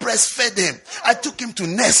 I breastfed him. I took him to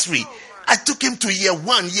nursery. I took him to year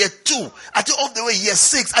 1, year 2. I took all the way year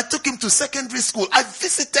 6. I took him to secondary school. I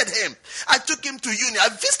visited him. I took him to uni. I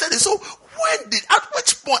visited him. So at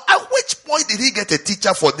which point did he get a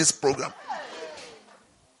teacher for this program?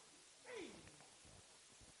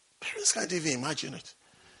 Parents can't even imagine it.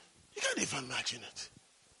 You can't even imagine it.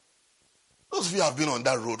 Those of you who have been on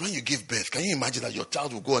that road, when you give birth, can you imagine that your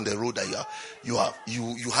child will go on the road that you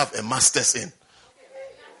have a master's in?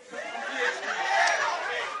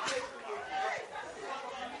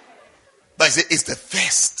 But he said, it's the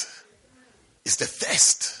thirst. It's the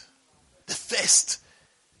thirst. The thirst.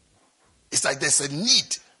 It's like there's a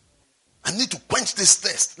need. I need to quench this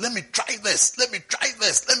thirst. Let me try this. Let me try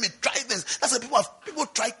this. Let me try this. That's why people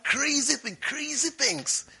try crazy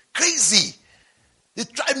things. Crazy. They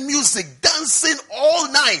try music, dancing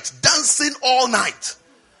all night.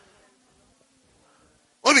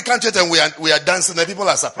 When we come to it and we are dancing, the people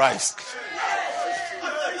are surprised.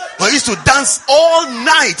 But I used to dance all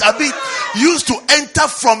night. Used to enter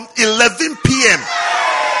from 11 p.m.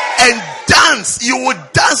 and dance. You would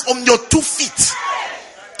dance on your 2 feet.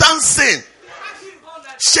 Dancing.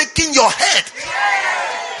 Shaking your head.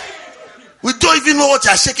 We don't even know what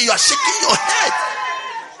you are shaking. You are shaking your head.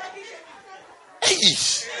 Hey.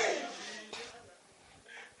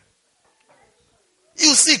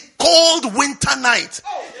 You see, cold winter night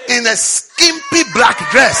in a skimpy black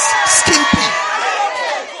dress. Skimpy.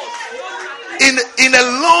 In a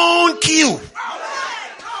long queue.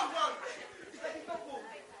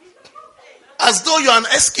 As though you're an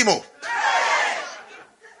Eskimo.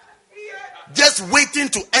 Just waiting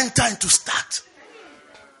to enter and to start.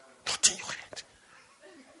 Not in your head.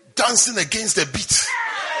 Dancing against the beat.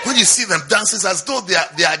 When you see them dancing, it's as though they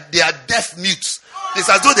are deaf mutes. It's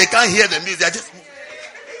as though they can't hear the music. They are just.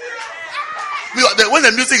 When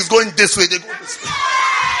the music is going this way, they go this way.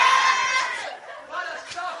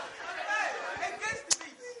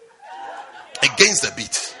 Against the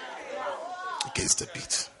beat. Against the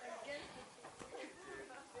beat.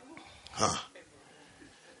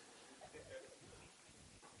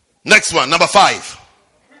 Next one, number 5.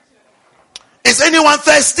 Is anyone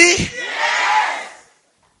thirsty? Yes.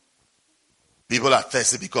 People are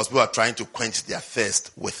thirsty because people are trying to quench their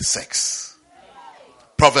thirst with sex.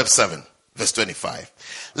 Proverbs 7, verse 25.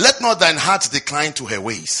 Let not thine heart decline to her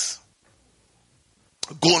ways.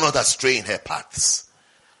 Go not astray in her paths.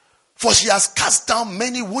 For she has cast down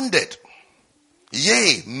many wounded.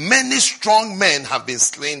 Yea, many strong men have been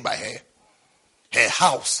slain by her. Her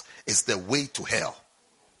house is the way to hell.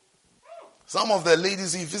 Some of the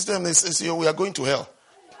ladies, you visit them, they say, we are going to hell.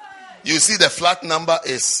 You see the flat number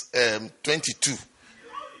is 22.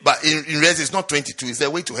 But in reality, it's not 22. It's the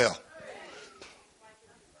way to hell.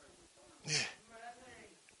 Yeah.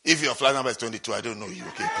 If your flat number is 22, I don't know you.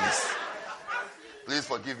 Okay, please. Please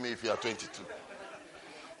forgive me if you are 22.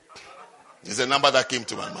 It's a number that came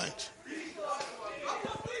to my mind.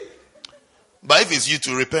 But if it's you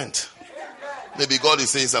to repent, maybe God is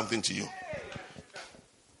saying something to you.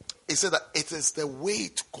 He said that it is the way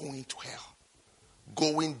to going to hell.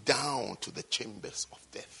 Going down to the chambers of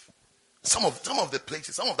death. Some of the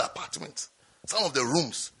places, some of the apartments, some of the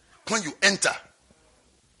rooms. When you enter,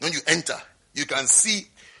 you can see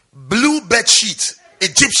blue bed sheet,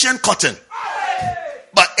 Egyptian cotton.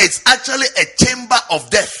 But it's actually a chamber of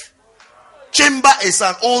death. Chamber is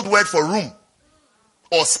an old word for room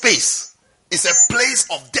or space. It's a place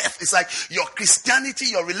of death. It's like your Christianity,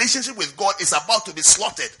 your relationship with God is about to be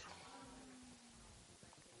slaughtered.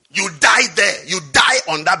 You die there. You die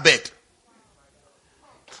on that bed.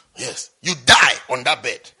 Yes. You die on that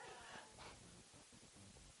bed.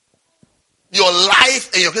 Your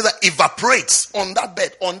life and your career evaporates on that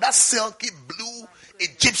bed. On that silky blue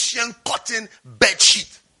Egyptian cotton bed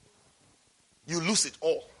sheet. You lose it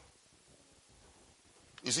all.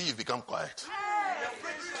 You see, you've become quiet.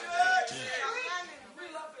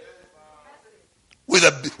 With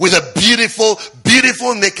a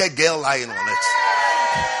beautiful naked girl lying on it.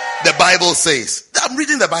 The Bible says, I'm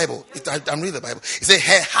reading the Bible. I'm reading the Bible. It says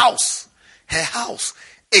her house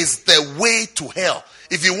is the way to hell.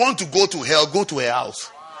 If you want to go to hell, go to her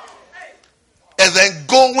house. And then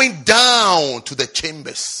going down to the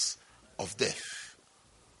chambers of death.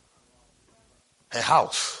 Her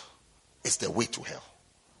house is the way to hell.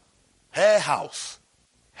 Her house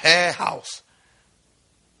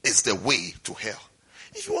is the way to hell.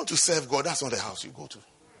 If you want to serve God, that's not the house you go to.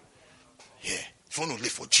 Yeah. If you want to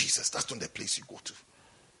live for Jesus, that's not the place you go to.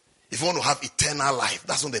 If you want to have eternal life,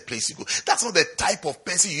 that's not the place you go. That's not the type of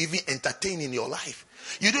person you even entertain in your life.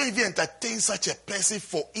 You don't even entertain such a person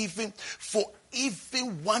for even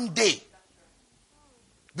 1 day.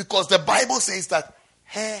 Because the Bible says that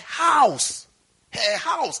her house,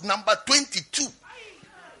 number 22,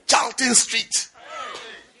 Charlton Street,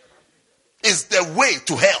 is the way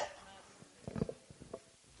to hell.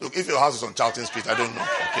 Look, if your house is on Charlton Street, I don't know.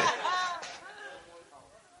 Okay.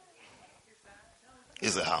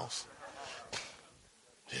 It's a house.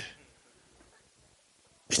 Yeah.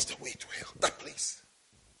 It's the way to hell. That place.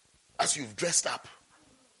 As you've dressed up,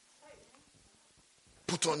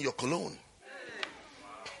 put on your cologne.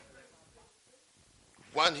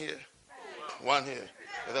 One here,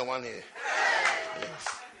 and then one here.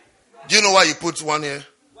 Do you know why you put one here?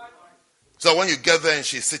 So when you get there and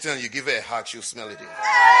she's sitting and you give her a hug, she'll smell it here.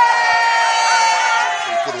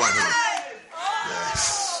 So you put one here.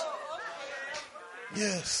 Yes.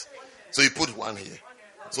 Yes. So you put one here.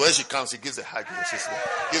 So when she comes, she gives a hug here. She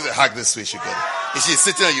gives a hug this way, she'll get it. If she's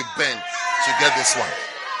sitting and you bend, she'll get this one.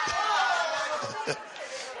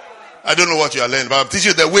 I don't know what you are learning, but I'm teaching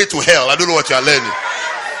you the way to hell. I don't know what you are learning.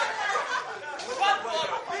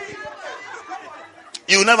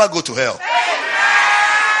 You will never go to hell.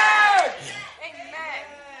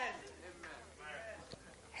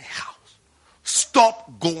 House.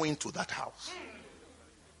 Stop going to that house.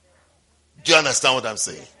 Do you understand what I'm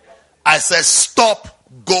saying? I said stop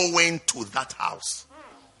going to that house.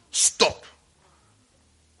 Stop.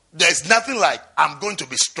 There's nothing like I'm going to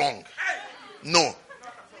be strong. No.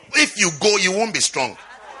 If you go, you won't be strong.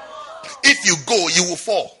 If you go, you will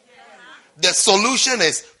fall. The solution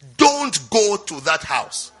is don't go to that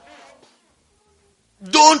house.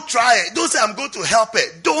 Don't try it. Don't say I'm going to help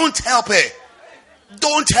her. Don't help her.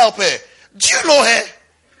 Don't help her. Do you know her?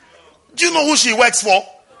 Do you know who she works for?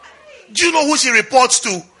 Do you know who she reports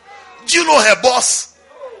to? Do you know her boss?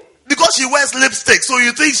 Because she wears lipstick, so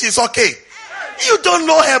you think she's okay. You don't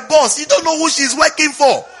know her boss. You don't know who she's working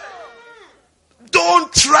for.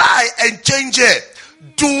 Don't try and change her.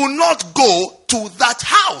 Do not go to that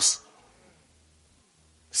house.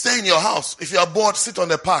 Stay in your house. If you are bored, sit on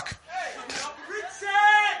the park.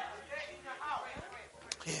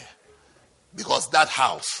 Yeah. Because that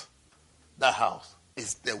house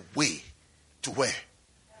is the way to where?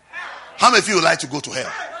 How many of you would like to go to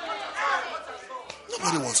hell?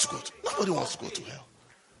 Nobody wants to go to hell.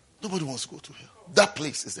 Nobody wants to go to hell. That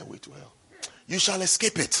place is the way to hell. You shall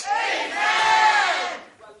escape it.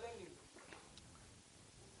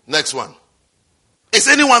 Next one. Is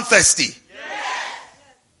anyone thirsty? Yes.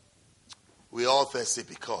 We are all thirsty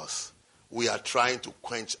because we are trying to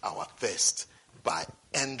quench our thirst by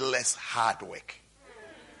endless hard work.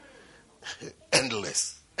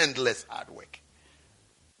 endless hard work.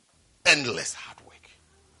 Endless hard work.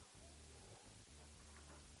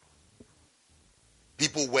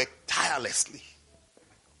 People work tirelessly.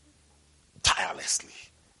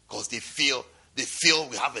 Because they feel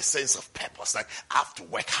we have a sense of purpose. Like, I have to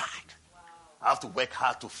work hard. I have to work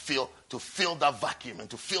hard to fill that vacuum and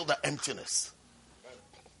to fill that emptiness.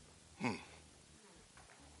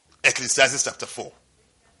 Ecclesiastes chapter 4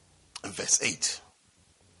 and verse 8.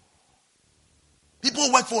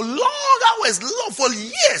 People work for long hours, for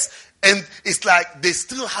years, and it's like they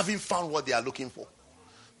still haven't found what they are looking for.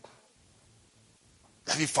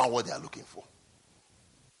 They haven't found what they are looking for.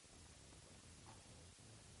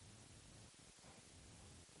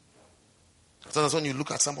 Sometimes when you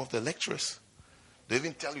look at some of the lecturers, they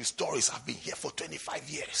even tell you stories. I've been here for 25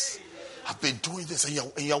 years. I've been doing this, and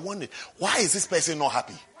you're wondering, why is this person not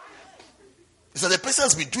happy? It's that the person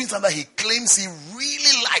has been doing something that he claims he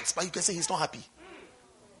really likes, but you can say he's not happy.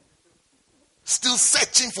 Still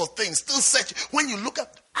searching for things, still searching. When you look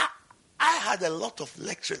at, I had a lot of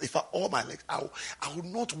lectures. If all my lectures, I would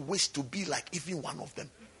not wish to be like even one of them.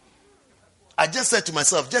 I just said to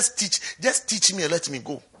myself, just teach me and let me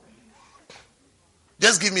go.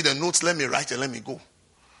 Just give me the notes, let me write and let me go.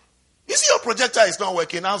 You see, your projector is not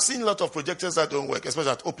working. I've seen a lot of projectors that don't work,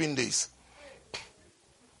 especially at open days.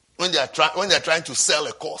 When they are trying to sell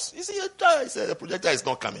a course, you see, the projector is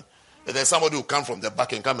not coming. And then somebody will come from the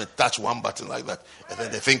back and come and touch one button like that, and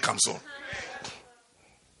then the thing comes on.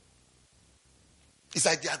 It's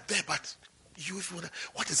like they are there, but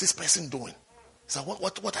what is this person doing? It's like,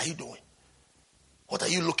 what are you doing? What are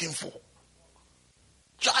you looking for?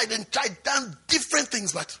 Done different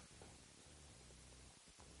things, but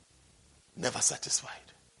never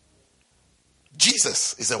satisfied.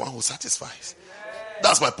 Jesus is the one who satisfies.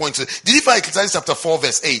 That's my point. Did you find Ecclesiastes chapter 4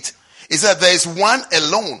 verse 8? It said there is one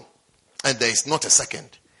alone and there is not a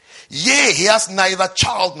second. Yea, he has neither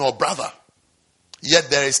child nor brother, yet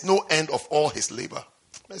there is no end of all his labor.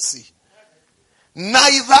 Let's see.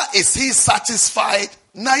 Neither is he satisfied,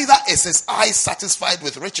 neither is his eye satisfied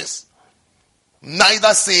with riches.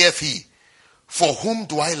 Neither saith he, for whom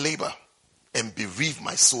do I labor and bereave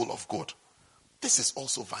my soul of good? This is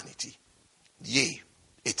also vanity. Yea,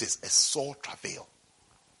 it is a sore travail.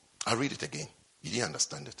 I read it again. You didn't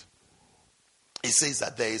understand it. It says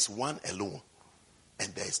that there is one alone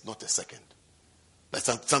and there is not a second. But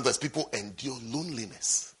sometimes people endure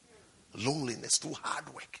loneliness through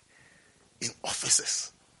hard work in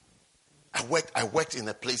offices. I worked in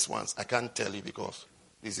a place once. I can't tell you because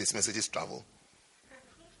these messages travel.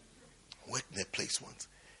 Worked in a place once.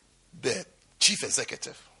 The chief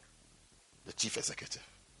executive,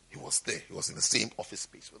 He was there. He was in the same office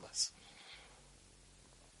space with us.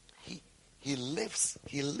 He lives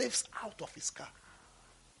out of his car.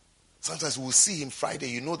 Sometimes we'll see him Friday.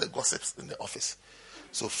 You know the gossips in the office.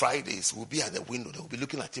 So Fridays, we'll be at the window. They'll be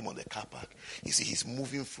looking at him on the car park. You see, he's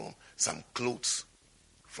moving from some clothes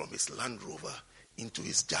from his Land Rover into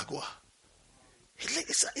his Jaguar.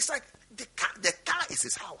 It's like the car is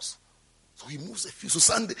his house. So he moves a few.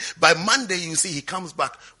 So by Monday, you see he comes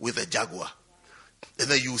back with a Jaguar. And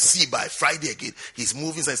then you see by Friday again, he's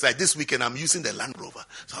moving. So it's like this weekend, I'm using the Land Rover.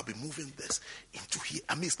 So I'll be moving this into here.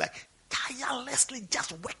 I mean, it's like tirelessly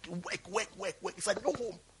just work. It's like no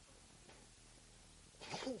home.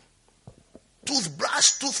 No.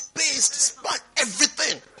 Toothbrush, toothpaste, sponge,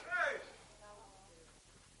 everything.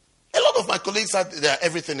 A lot of my colleagues have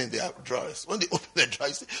everything in their drawers. When they open their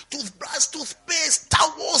drawers, toothbrush, toothpaste,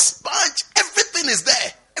 towel, sponge, everything is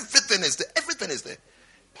there. Everything is there. Everything is there.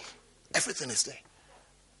 Everything is there.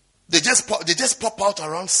 They just pop out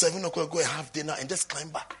around 7 o'clock, go and have dinner, and just climb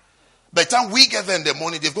back. By the time we get there in the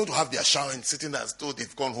morning, they're going to have their shower and sitting there as though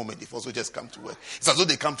they've gone home and they've also just come to work. It's as though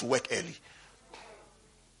they come to work early.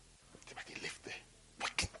 But they live there,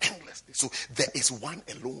 working endlessly. So there is one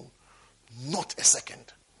alone, not a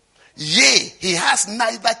second. Yea, he has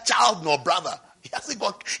neither child nor brother. He hasn't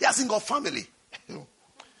got family.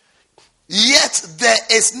 Yet there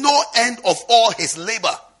is no end of all his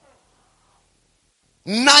labor.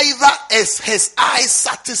 Neither is his eye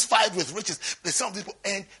satisfied with riches. There's some people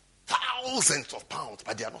earn thousands of pounds,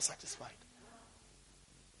 but they are not satisfied.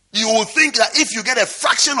 You will think that if you get a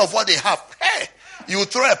fraction of what they have, hey, you will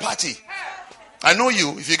throw a party. I know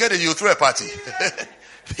you. If you get it, you will throw a party.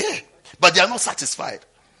 Yeah. But they are not satisfied.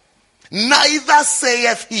 Neither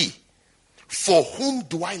saith he, for whom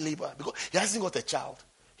do I labor? Because he hasn't got a child.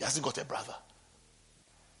 He hasn't got a brother.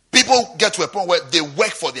 People get to a point where they work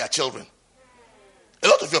for their children. A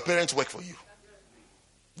lot of your parents work for you.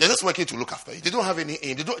 They're just working to look after you. They don't have any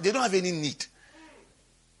aim. They don't have any need.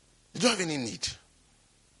 They don't have any need.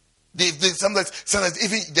 They sometimes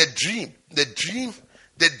even the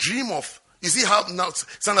dream of, you see how now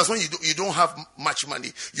sometimes when you don't have much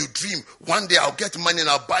money, you dream one day I'll get money and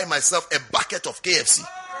I'll buy myself a bucket of KFC.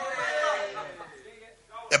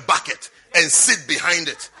 A bucket, and sit behind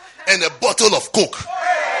it, and a bottle of Coke.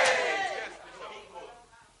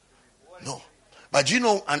 No. But you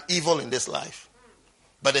know an evil in this life.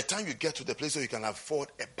 By the time you get to the place where you can afford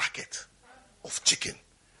a bucket of chicken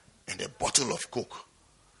and a bottle of Coke,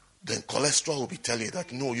 then cholesterol will be telling you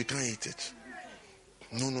that no, you can't eat it.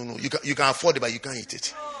 No. You can afford it, but you can't eat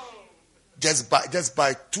it. Just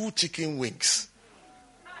buy 2 chicken wings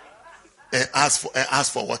and ask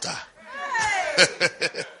for water.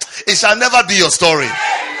 It shall never be your story.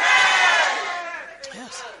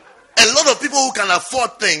 Yes. A lot of people who can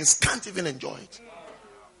afford things can't even enjoy it.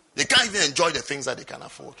 They can't even enjoy the things that they can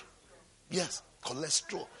afford. Yes,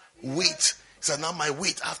 cholesterol, weight. So now my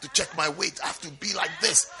weight, I have to check my weight. I have to be like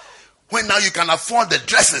this. When now you can afford the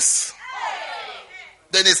dresses,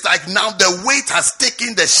 then it's like now the weight has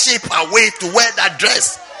taken the shape away to wear that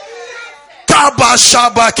dress. Kaba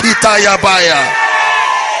shaba kita yabaya.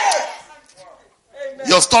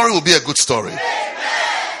 Your story will be a good story.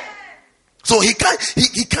 So he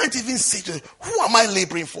can't even say to you, who am I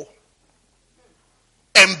laboring for?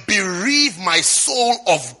 And bereave my soul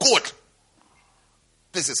of good.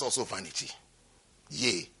 This is also vanity.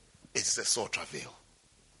 Yea, it's a sore travail.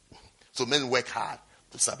 So men work hard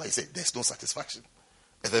to survive. He said, there's no satisfaction.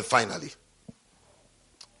 And then finally,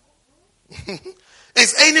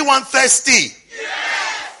 is anyone thirsty?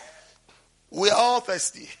 Yes! We are all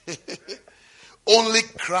thirsty. Only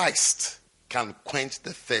Christ can quench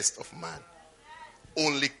the thirst of man.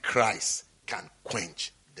 Only Christ can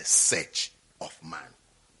quench the search of man.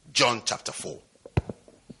 John chapter 4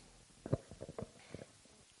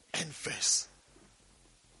 and verse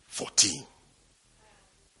 14.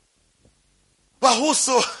 But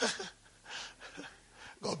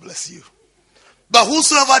God bless you. But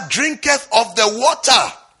whosoever drinketh of the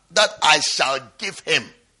water that I shall give him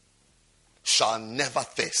shall never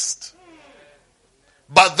thirst.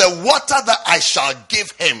 But the water that I shall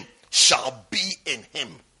give him shall be in him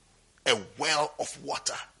a well of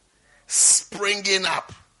water springing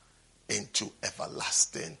up into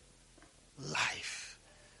everlasting life.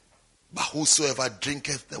 But whosoever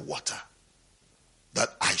drinketh the water that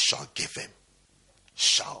I shall give him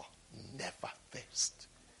shall never thirst.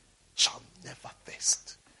 Shall never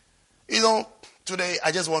thirst. You know, today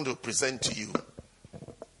I just want to present to you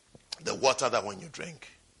the water that when you drink,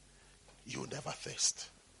 you will never thirst.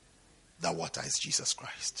 That water is Jesus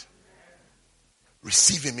Christ.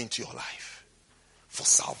 Receive him into your life for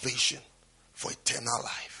salvation, for eternal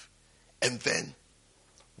life. and then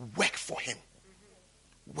work for him.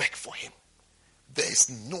 Work for him. There is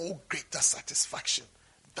no greater satisfaction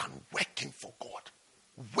than working for God.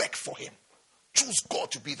 Work for him. Choose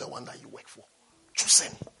God to be the one that you work for. Choose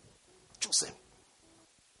him. Choose him.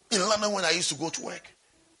 In London, when I used to go to work,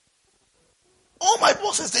 all my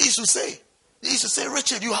bosses, they used to say,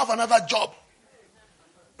 Richard, you have another job.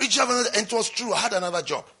 Richard, you have another, and it was true, I had another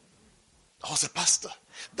job. I was a pastor.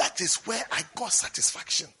 That is where I got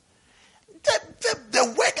satisfaction.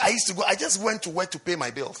 The work I used to go, I just went to work to pay my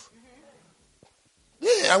bills.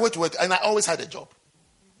 Yeah, I went to work and I always had a job.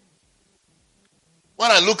 When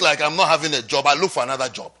I look like I'm not having a job, I look for another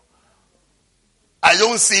job. I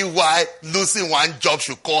don't see why losing one job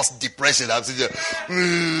should cause depression. I'm saying,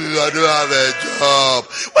 I don't have a job.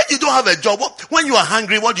 When you don't have a job, when you are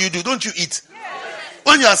hungry, what do? Don't you eat?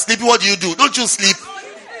 When you are sleepy, what do? Don't you sleep?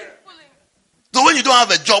 So when you don't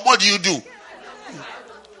have a job, what do?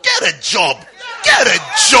 Get a job. Get a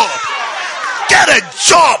job. Get a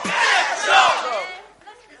job.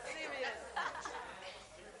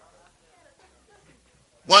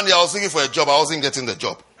 One day I was looking for a job. I wasn't getting the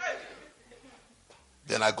job.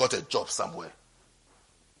 Then I got a job somewhere,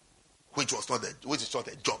 which is not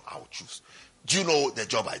a job I would choose. Do you know the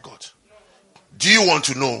job I got? Do you want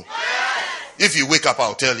to know? If you wake up,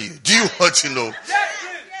 I'll tell you. Do you want to know?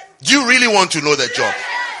 Do you really want to know the job?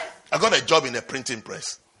 I got a job in a printing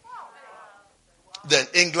press. Then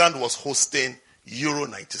England was hosting Euro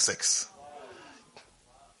 96.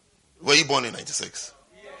 Were you born in 96?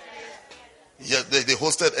 Yeah, they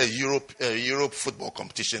hosted a Europe football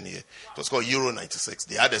competition here. It was called Euro 96.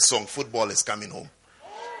 They had a song, Football is Coming Home.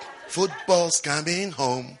 Football's coming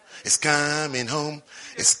home. It's coming home.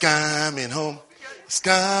 It's coming home. It's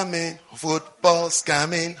coming. Football's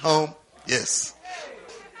coming home. Yes.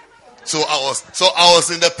 So I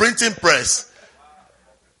was in the printing press.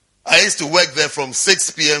 I used to work there from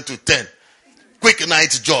 6 p.m. to 10. Quick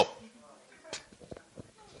night job.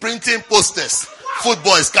 Printing posters.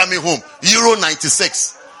 Football is coming home. Euro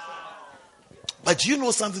 96. But do you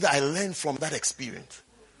know something that I learned from that experience?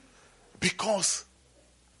 Because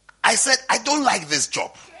I said, I don't like this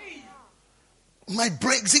job. My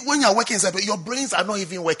brain, see, when you're working, your brains are not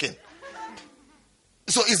even working.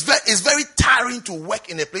 So it's very tiring to work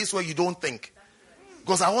in a place where you don't think.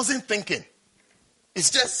 Because I wasn't thinking.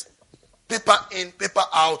 It's just paper in, paper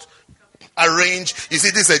out, arrange. You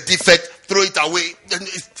see, this is a defect, throw it away.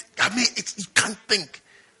 You can't think.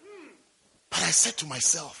 But I said to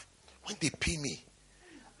myself, when they pay me,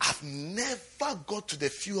 I've never got to the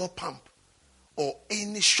fuel pump or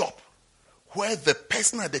any shop where the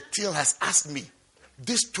person at the till has asked me,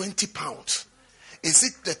 this 20 pounds, is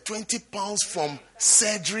it the 20 pounds from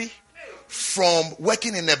surgery, from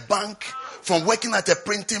working in a bank, from working at a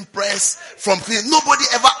printing press, from cleaning? Nobody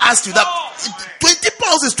ever asked you that. 20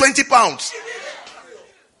 pounds is 20 pounds.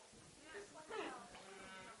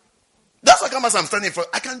 That's why I'm standing for.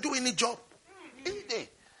 I can do any job, any day.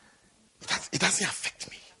 It doesn't affect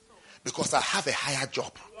me because I have a higher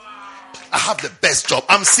job. I have the best job.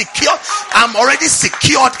 I'm secure. I'm already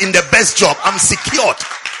secured in the best job. I'm secured.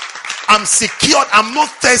 I'm secured. I'm not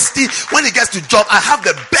thirsty. When it gets to job, I have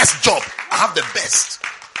the best job. I have the best.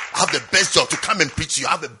 I have the best job to come and preach to you.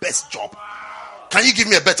 I have the best job. Can you give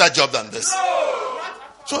me a better job than this?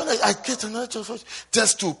 So I get another job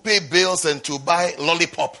just to pay bills and to buy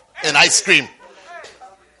lollipop and ice cream.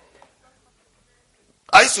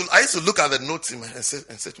 I used to look at the notes in my and say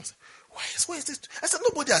to myself, why is this? I said,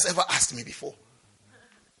 nobody has ever asked me before.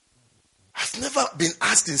 I've never been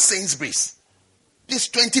asked in Sainsbury's. This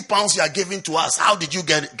 20 pounds you are giving to us, how did you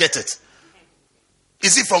get it?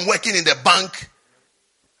 Is it from working in the bank?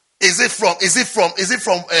 Is it from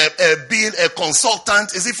being a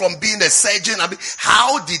consultant? Is it from being a surgeon?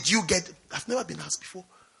 How did you get it? I've never been asked before.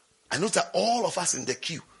 I know that all of us in the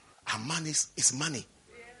queue, our money is money.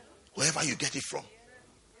 Wherever you get it from.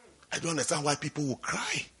 I don't understand why people will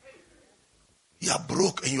cry. You are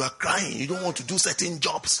broke and you are crying. You don't want to do certain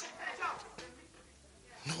jobs.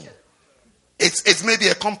 No. It's maybe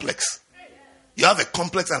a complex. You have a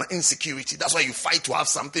complex and an insecurity. That's why you fight to have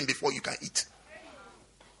something before you can eat.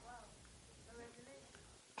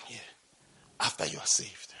 Yeah. After you are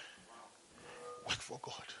saved, work for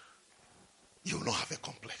God. You will not have a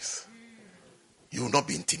complex. You will not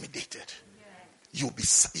be intimidated. You will be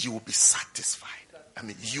satisfied.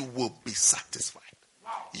 You will be satisfied.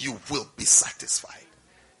 You will be satisfied.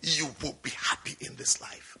 You will be happy in this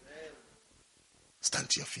life. Stand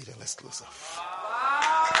to your feet and let's close off.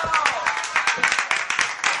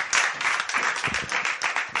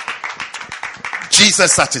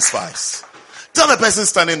 Jesus satisfies. Tell the person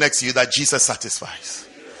standing next to you that Jesus satisfies.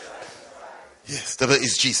 Yes,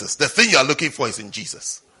 it's Jesus. The thing you are looking for is in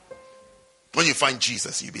Jesus. When you find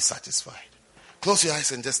Jesus, you'll be satisfied. Close your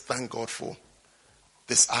eyes and just thank God for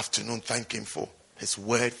this afternoon. Thank Him for His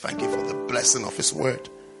word. Thank Him for the blessing of His word.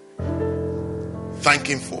 Thank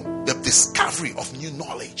Him for the discovery of new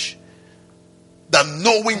knowledge. That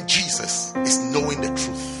knowing Jesus is knowing the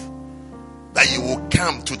truth. That you will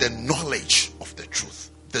come to the knowledge of the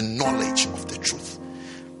truth. The knowledge of the truth.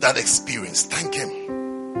 That experience. Thank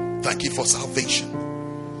Him. Thank Him for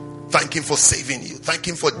salvation. Thank Him for saving you. Thank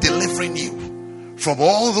Him for delivering you from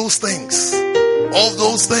all those things. All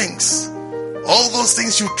those things. All those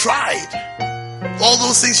things you tried. All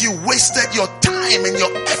those things you wasted your time and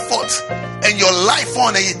your effort and your life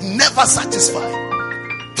on, and it never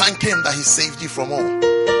satisfied. Thank Him that He saved you from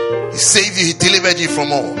all. He saved you. He delivered you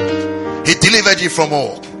from all. He delivered you from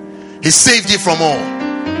all. He saved you from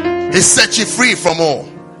all. He set you free from all.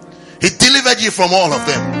 He delivered you from all of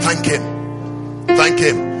them. Thank Him. Thank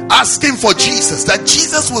Him. Ask Him for Jesus, that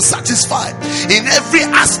Jesus will satisfy in every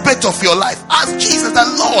aspect of your life. Ask Jesus that,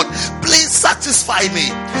 Lord, please satisfy me.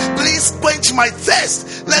 Please quench my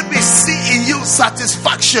thirst. Let me see in you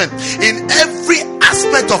satisfaction in every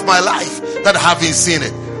aspect of my life that I haven't seen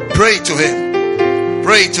it. Pray to Him.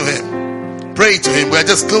 Pray to Him. Pray to Him. We're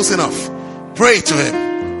just close enough. Pray to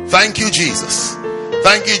Him. Thank you, Jesus.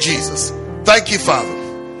 Thank you, Jesus. Thank you, Father.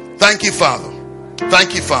 Thank you, Father.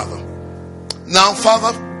 Thank you, Father. Now,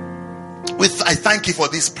 Father, I thank you for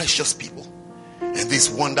these precious people and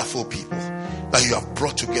these wonderful people that you have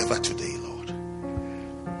brought together today, Lord.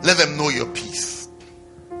 Let them know your peace.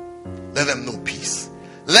 Let them know peace.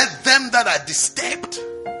 Let them that are disturbed,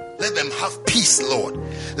 let them have peace, Lord.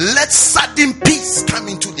 Let sudden peace come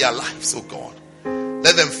into their lives, oh God.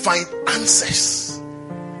 Let them find answers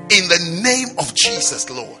in the name of Jesus,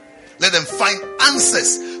 Lord. Let them find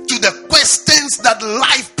answers to the questions that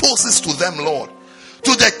life poses to them, Lord.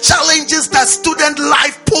 To the challenges that student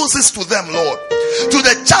life poses to them, Lord. To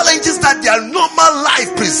the challenges that their normal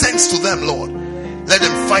life presents to them, Lord. Let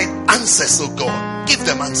them find answers, oh God. Give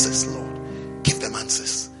them answers, Lord. Give them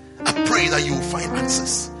answers. I pray that you will find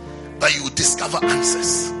answers. That you will discover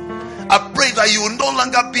answers. I pray that you will no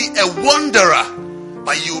longer be a wanderer,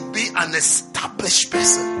 but you will be an established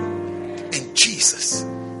person in Jesus,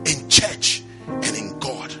 in church, and in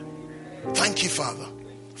God. Thank you, Father,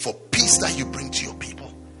 for peace that you bring to your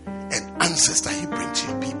people and answers that you bring to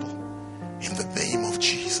your people in the name of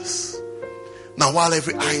Jesus. Now, while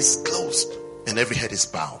every eye is closed and every head is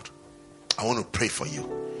bowed, I want to pray for you.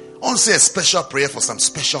 I want to say a special prayer for some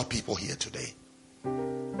special people here today.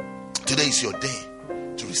 Today is your day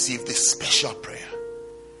to receive this special prayer.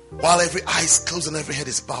 While every eye is closed and every head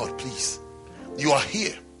is bowed, please, you are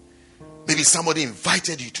here. Maybe somebody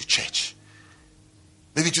invited you to church.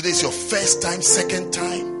 Maybe today is your first time, second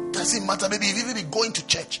time. Doesn't matter. Maybe you've even been going to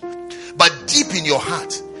church. But deep in your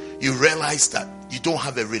heart, you realize that you don't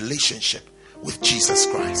have a relationship with Jesus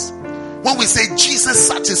Christ. When we say Jesus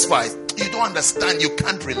satisfies, you don't understand. You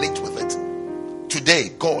can't relate with it.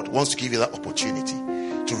 Today, God wants to give you that opportunity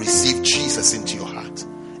to receive Jesus into your heart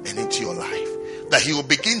and into your life. That He will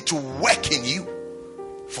begin to work in you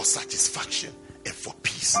for satisfaction and for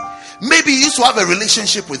peace. Maybe you used to have a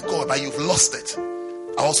relationship with God, but you've lost it.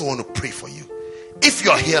 I also want to pray for you. If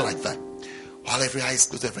you are here like that, while every eye is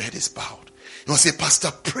closed, every head is bowed, you want to say,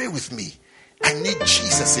 Pastor, pray with me. I need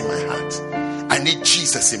Jesus in my heart. I need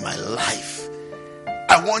Jesus in my life.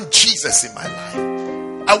 I want Jesus in my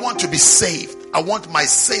life. I want to be saved. I want my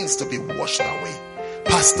sins to be washed away.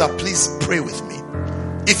 Pastor, please pray with me.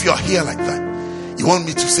 If you are here like that, you want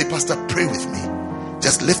me to say, Pastor, pray with me.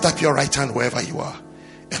 Just lift up your right hand wherever you are,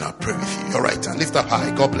 and I'll pray with you. Your right hand, lift up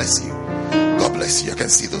high. God bless you. God bless you. I can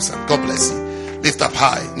see those hands. God bless you. Lift up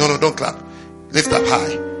high. No, don't clap. Lift up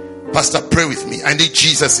high. Pastor, pray with me. I need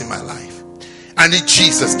Jesus in my life. I need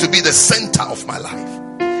Jesus to be the center of my life.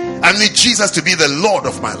 I need Jesus to be the Lord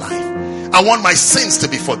of my life. I want my sins to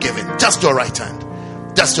be forgiven. Just your right hand.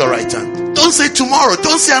 Just your right hand. Don't say tomorrow.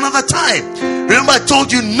 Don't say another time. Remember, I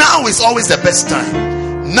told you now is always the best time.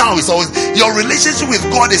 Now is always, your relationship with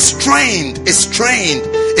God is strained.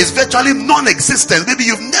 It's virtually non-existent. Maybe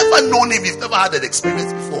you've never known Him. You've never had that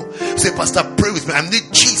experience before. Say, Pastor, pray with me. I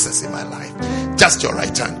need Jesus in my life. Just your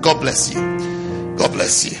right hand. God bless you. God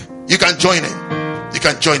bless you. You can join in. You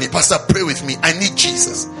can join in. Pastor, pray with me. I need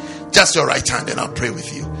Jesus. Just your right hand and I'll pray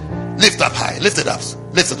with you. Lift up high. Lift it up.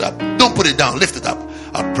 Lift it up. Don't put it down. Lift it up.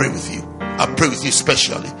 I'll pray with you. I'll pray with you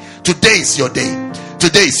specially. Today is your day.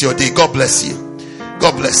 Today is your day. God bless you.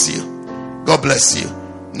 God bless you. God bless you.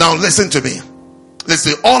 Now listen to me.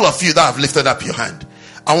 Listen, all of you that have lifted up your hand,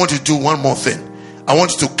 I want you to do one more thing. I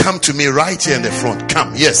want you to come to me right here in the front.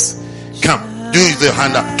 Come, yes. Come. Do it with your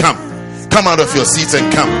hand up. Come. Come out of your seats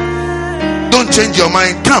and come. Don't change your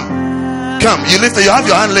mind. Come. Come. You have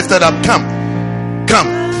your hand lifted up. Come. Come.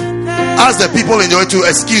 Ask the people in your way to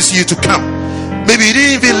excuse you to come. Maybe you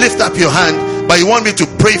didn't even lift up your hand, but you want me to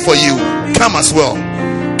pray for you. Come as well.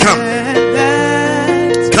 Come.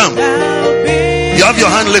 Come. You have your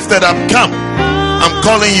hand lifted up. Come. I'm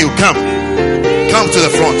calling you. Come. Come to the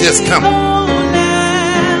front. Yes, come.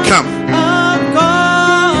 Come.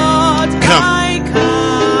 Come.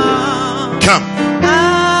 Come.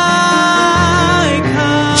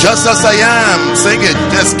 Just as I am. Sing it.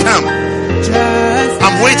 Just come.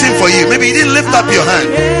 I'm waiting for you. Maybe you didn't lift up your hand,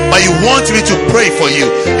 but you want me to pray for you.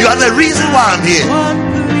 You are the reason why I'm here.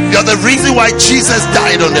 You are the reason why Jesus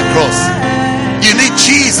died on the cross. You need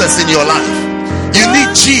Jesus in your life. You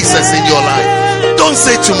need Jesus in your life. Don't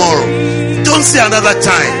say tomorrow. Don't say another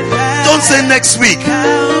time. Don't say next week.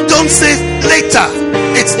 Don't say later.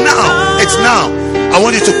 It's now. It's now. I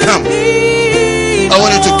want you to come. I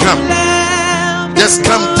want you to come. Just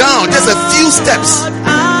come down. Just a few steps.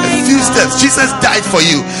 A few steps. Jesus died for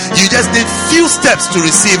you. You just need few steps to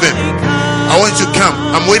receive him. I want you to come.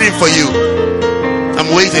 I'm waiting for you.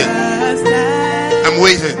 I'm waiting. I'm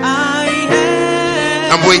waiting.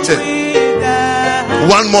 I'm waiting.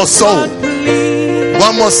 One more soul.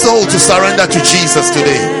 One more soul to surrender to Jesus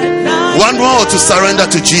today. One more to surrender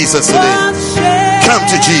to Jesus today. Come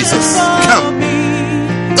to Jesus. Come.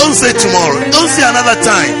 Don't say tomorrow. Don't say another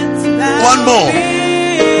time. One more.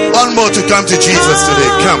 One more to come to Jesus today.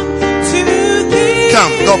 Come.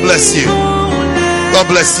 Come. God bless you. God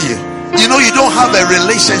bless you. You know you don't have a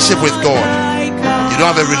relationship with God. You don't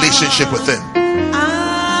have a relationship with him.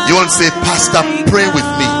 You want to say, Pastor, pray with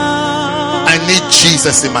me. I need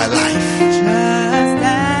Jesus in my life.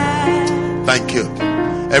 Thank you.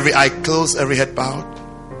 Every eye closed, every head bowed.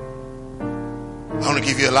 I want to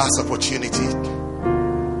give you a last opportunity.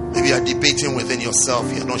 Maybe you are debating within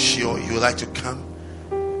yourself. You're not sure. You would like to come.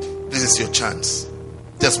 This is your chance.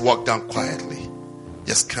 Just walk down quietly.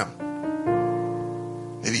 Just come.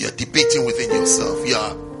 Maybe you're debating within yourself.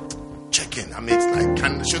 You're checking. I mean, it's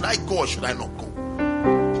like, should I go or should I not go?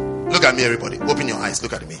 Look at me, everybody. Open your eyes.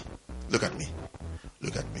 Look at me. Look at me.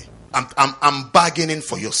 Look at me. I'm bargaining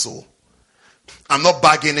for your soul. I'm not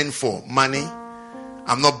bargaining for money.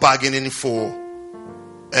 I'm not bargaining for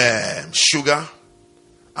sugar.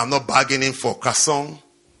 I'm not bargaining for croissant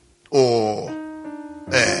or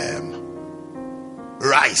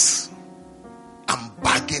rice. I'm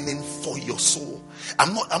bargaining for your soul.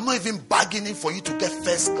 I'm not even bargaining for you to get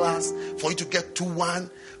first class, for you to get 2-1,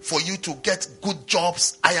 for you to get good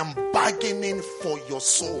jobs. I am bargaining for your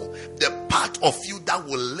soul, the part of you that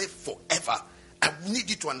will live forever. I need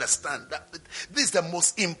you to understand that this is the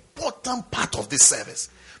most important part of this service.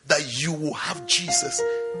 That you will have Jesus,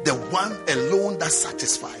 the one alone that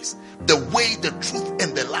satisfies. The way, the truth,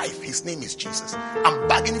 and the life. His name is Jesus. I'm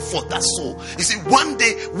bargaining for that soul. You see, one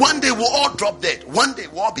day we'll all drop dead. One day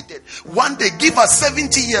we'll all be dead. One day, give us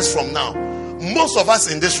 70 years from now, most of us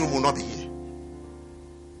in this room will not be here.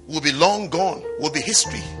 We'll be long gone. We'll be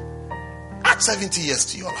history. Add 70 years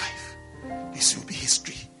to your life. This will be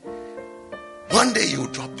history. One day you will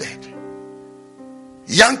drop dead.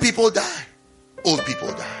 Young people die. Old people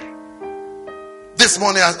die. This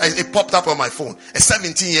morning it popped up on my phone. A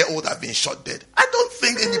 17-year-old has been shot dead. I don't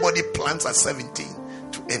think anybody plans at 17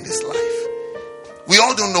 to end his life. We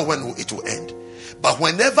all don't know when it will end. But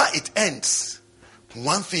whenever it ends,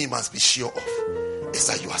 one thing you must be sure of is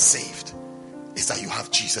that you are saved. Is that you have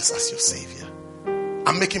Jesus as your Savior.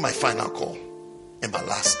 I'm making my final call and my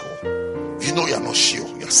last call. If you know you are not sure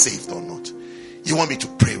you are saved or not, you want me to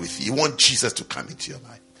pray with you, you want Jesus to come into your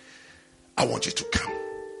life, I want you to come.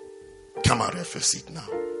 Come out of your seat now.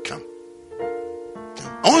 Come.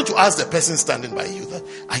 I want you to ask the person standing by you that,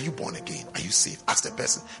 are you born again? Are you saved? Ask the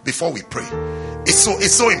person before we pray. It's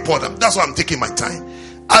so important. That's why I'm taking my time.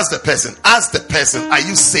 Ask the person, are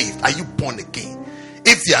you saved? Are you born again?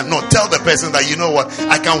 If they are not, tell the person that, you know what,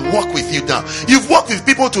 I can walk with you down. You've walked with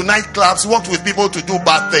people to nightclubs, walked with people to do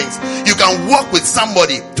bad things. You can walk with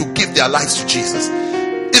somebody to give their lives to Jesus.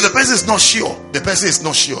 If the person is not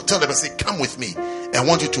sure, tell the person, come with me. I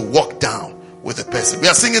want you to walk down with the person. We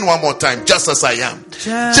are singing one more time, just as I am.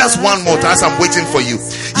 Just one more time as I'm waiting for you.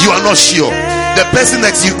 You are not sure. The person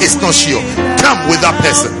next to you is not sure. Come with that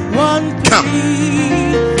person. Come.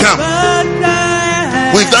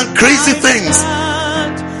 We've done crazy things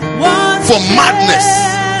for madness.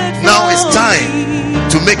 Now it's time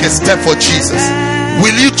to make a step for Jesus.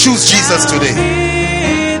 Will you choose Jesus today?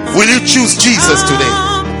 Will you choose Jesus today?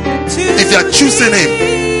 If you are choosing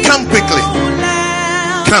him, come quickly.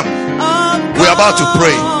 Come. We're about to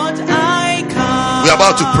pray. We're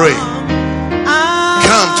about to pray.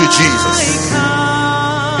 Come to Jesus.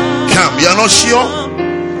 Come. You are not sure?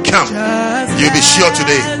 Come. You'll be sure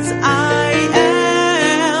today.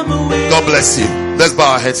 God bless you. Let's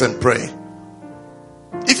bow our heads and pray.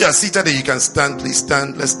 If you are seated and you can stand, please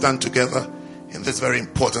stand. Let's stand together in this very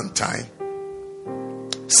important time.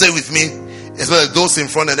 Say with me, as well as those in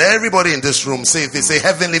front and everybody in this room, say, they say,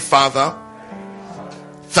 Heavenly Father,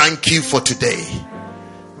 thank you for today.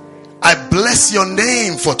 I bless your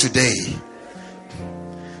name for today.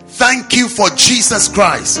 Thank you for Jesus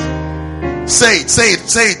Christ. Say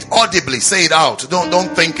it audibly. Say it out.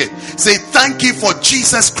 Don't think it. Say, thank you for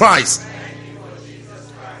Jesus Christ,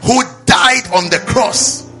 who died on the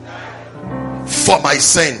cross for my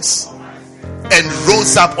sins and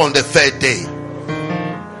rose up on the third day.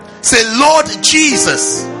 Say, Lord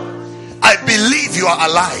Jesus, I believe you are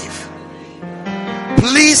alive.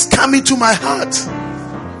 Please come into my heart.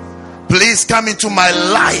 Please come into my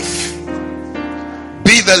life.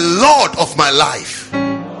 Be the Lord of my life.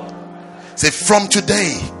 Say, from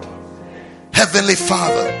today, Heavenly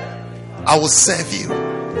Father, I will serve you.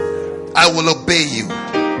 I will obey you.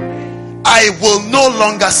 I will no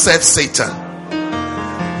longer serve Satan.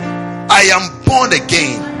 I am born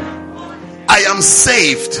again. I am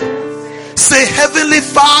saved. Say, Heavenly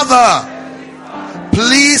Father,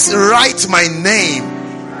 please write my name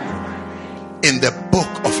in the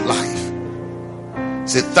book of life.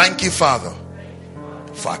 Say, thank you, Father,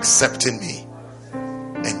 for accepting me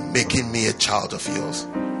and making me a child of yours.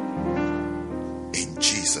 In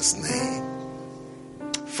Jesus' name.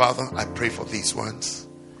 Father, I pray for these ones.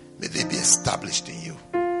 May they be established in you.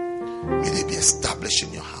 May they be established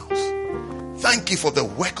in your house. Thank you for the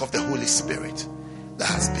work of the Holy Spirit that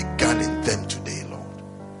has begun in them today, Lord.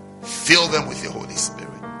 Fill them with your Holy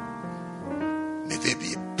Spirit. May they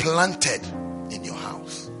be planted in your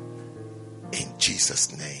house. In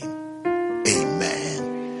Jesus' name.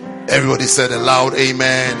 Amen. Everybody said a loud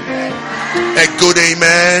amen. A good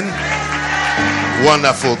amen.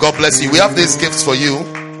 Wonderful. God bless you. We have these gifts for you.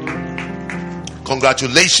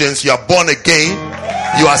 Congratulations. You are born again.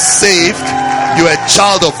 You are saved. You are a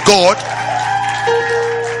child of God.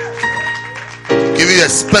 Give you a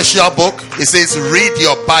special book. It says, read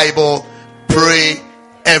your Bible, pray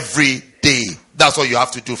every day. That's what you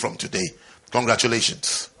have to do from today.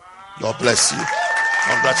 Congratulations. God bless you.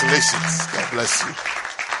 Congratulations. God bless you.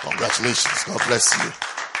 Congratulations. God bless you.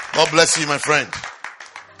 God bless you, my friend.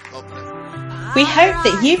 God bless you. We hope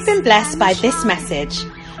that you've been blessed by this message.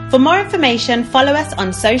 For more information, follow us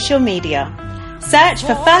on social media. Search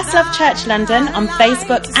for First Love Church London on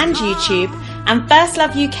Facebook and YouTube, and First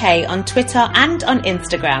Love UK on Twitter and on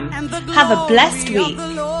Instagram. Have a blessed week.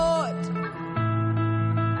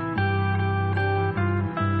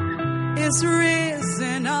 It's real.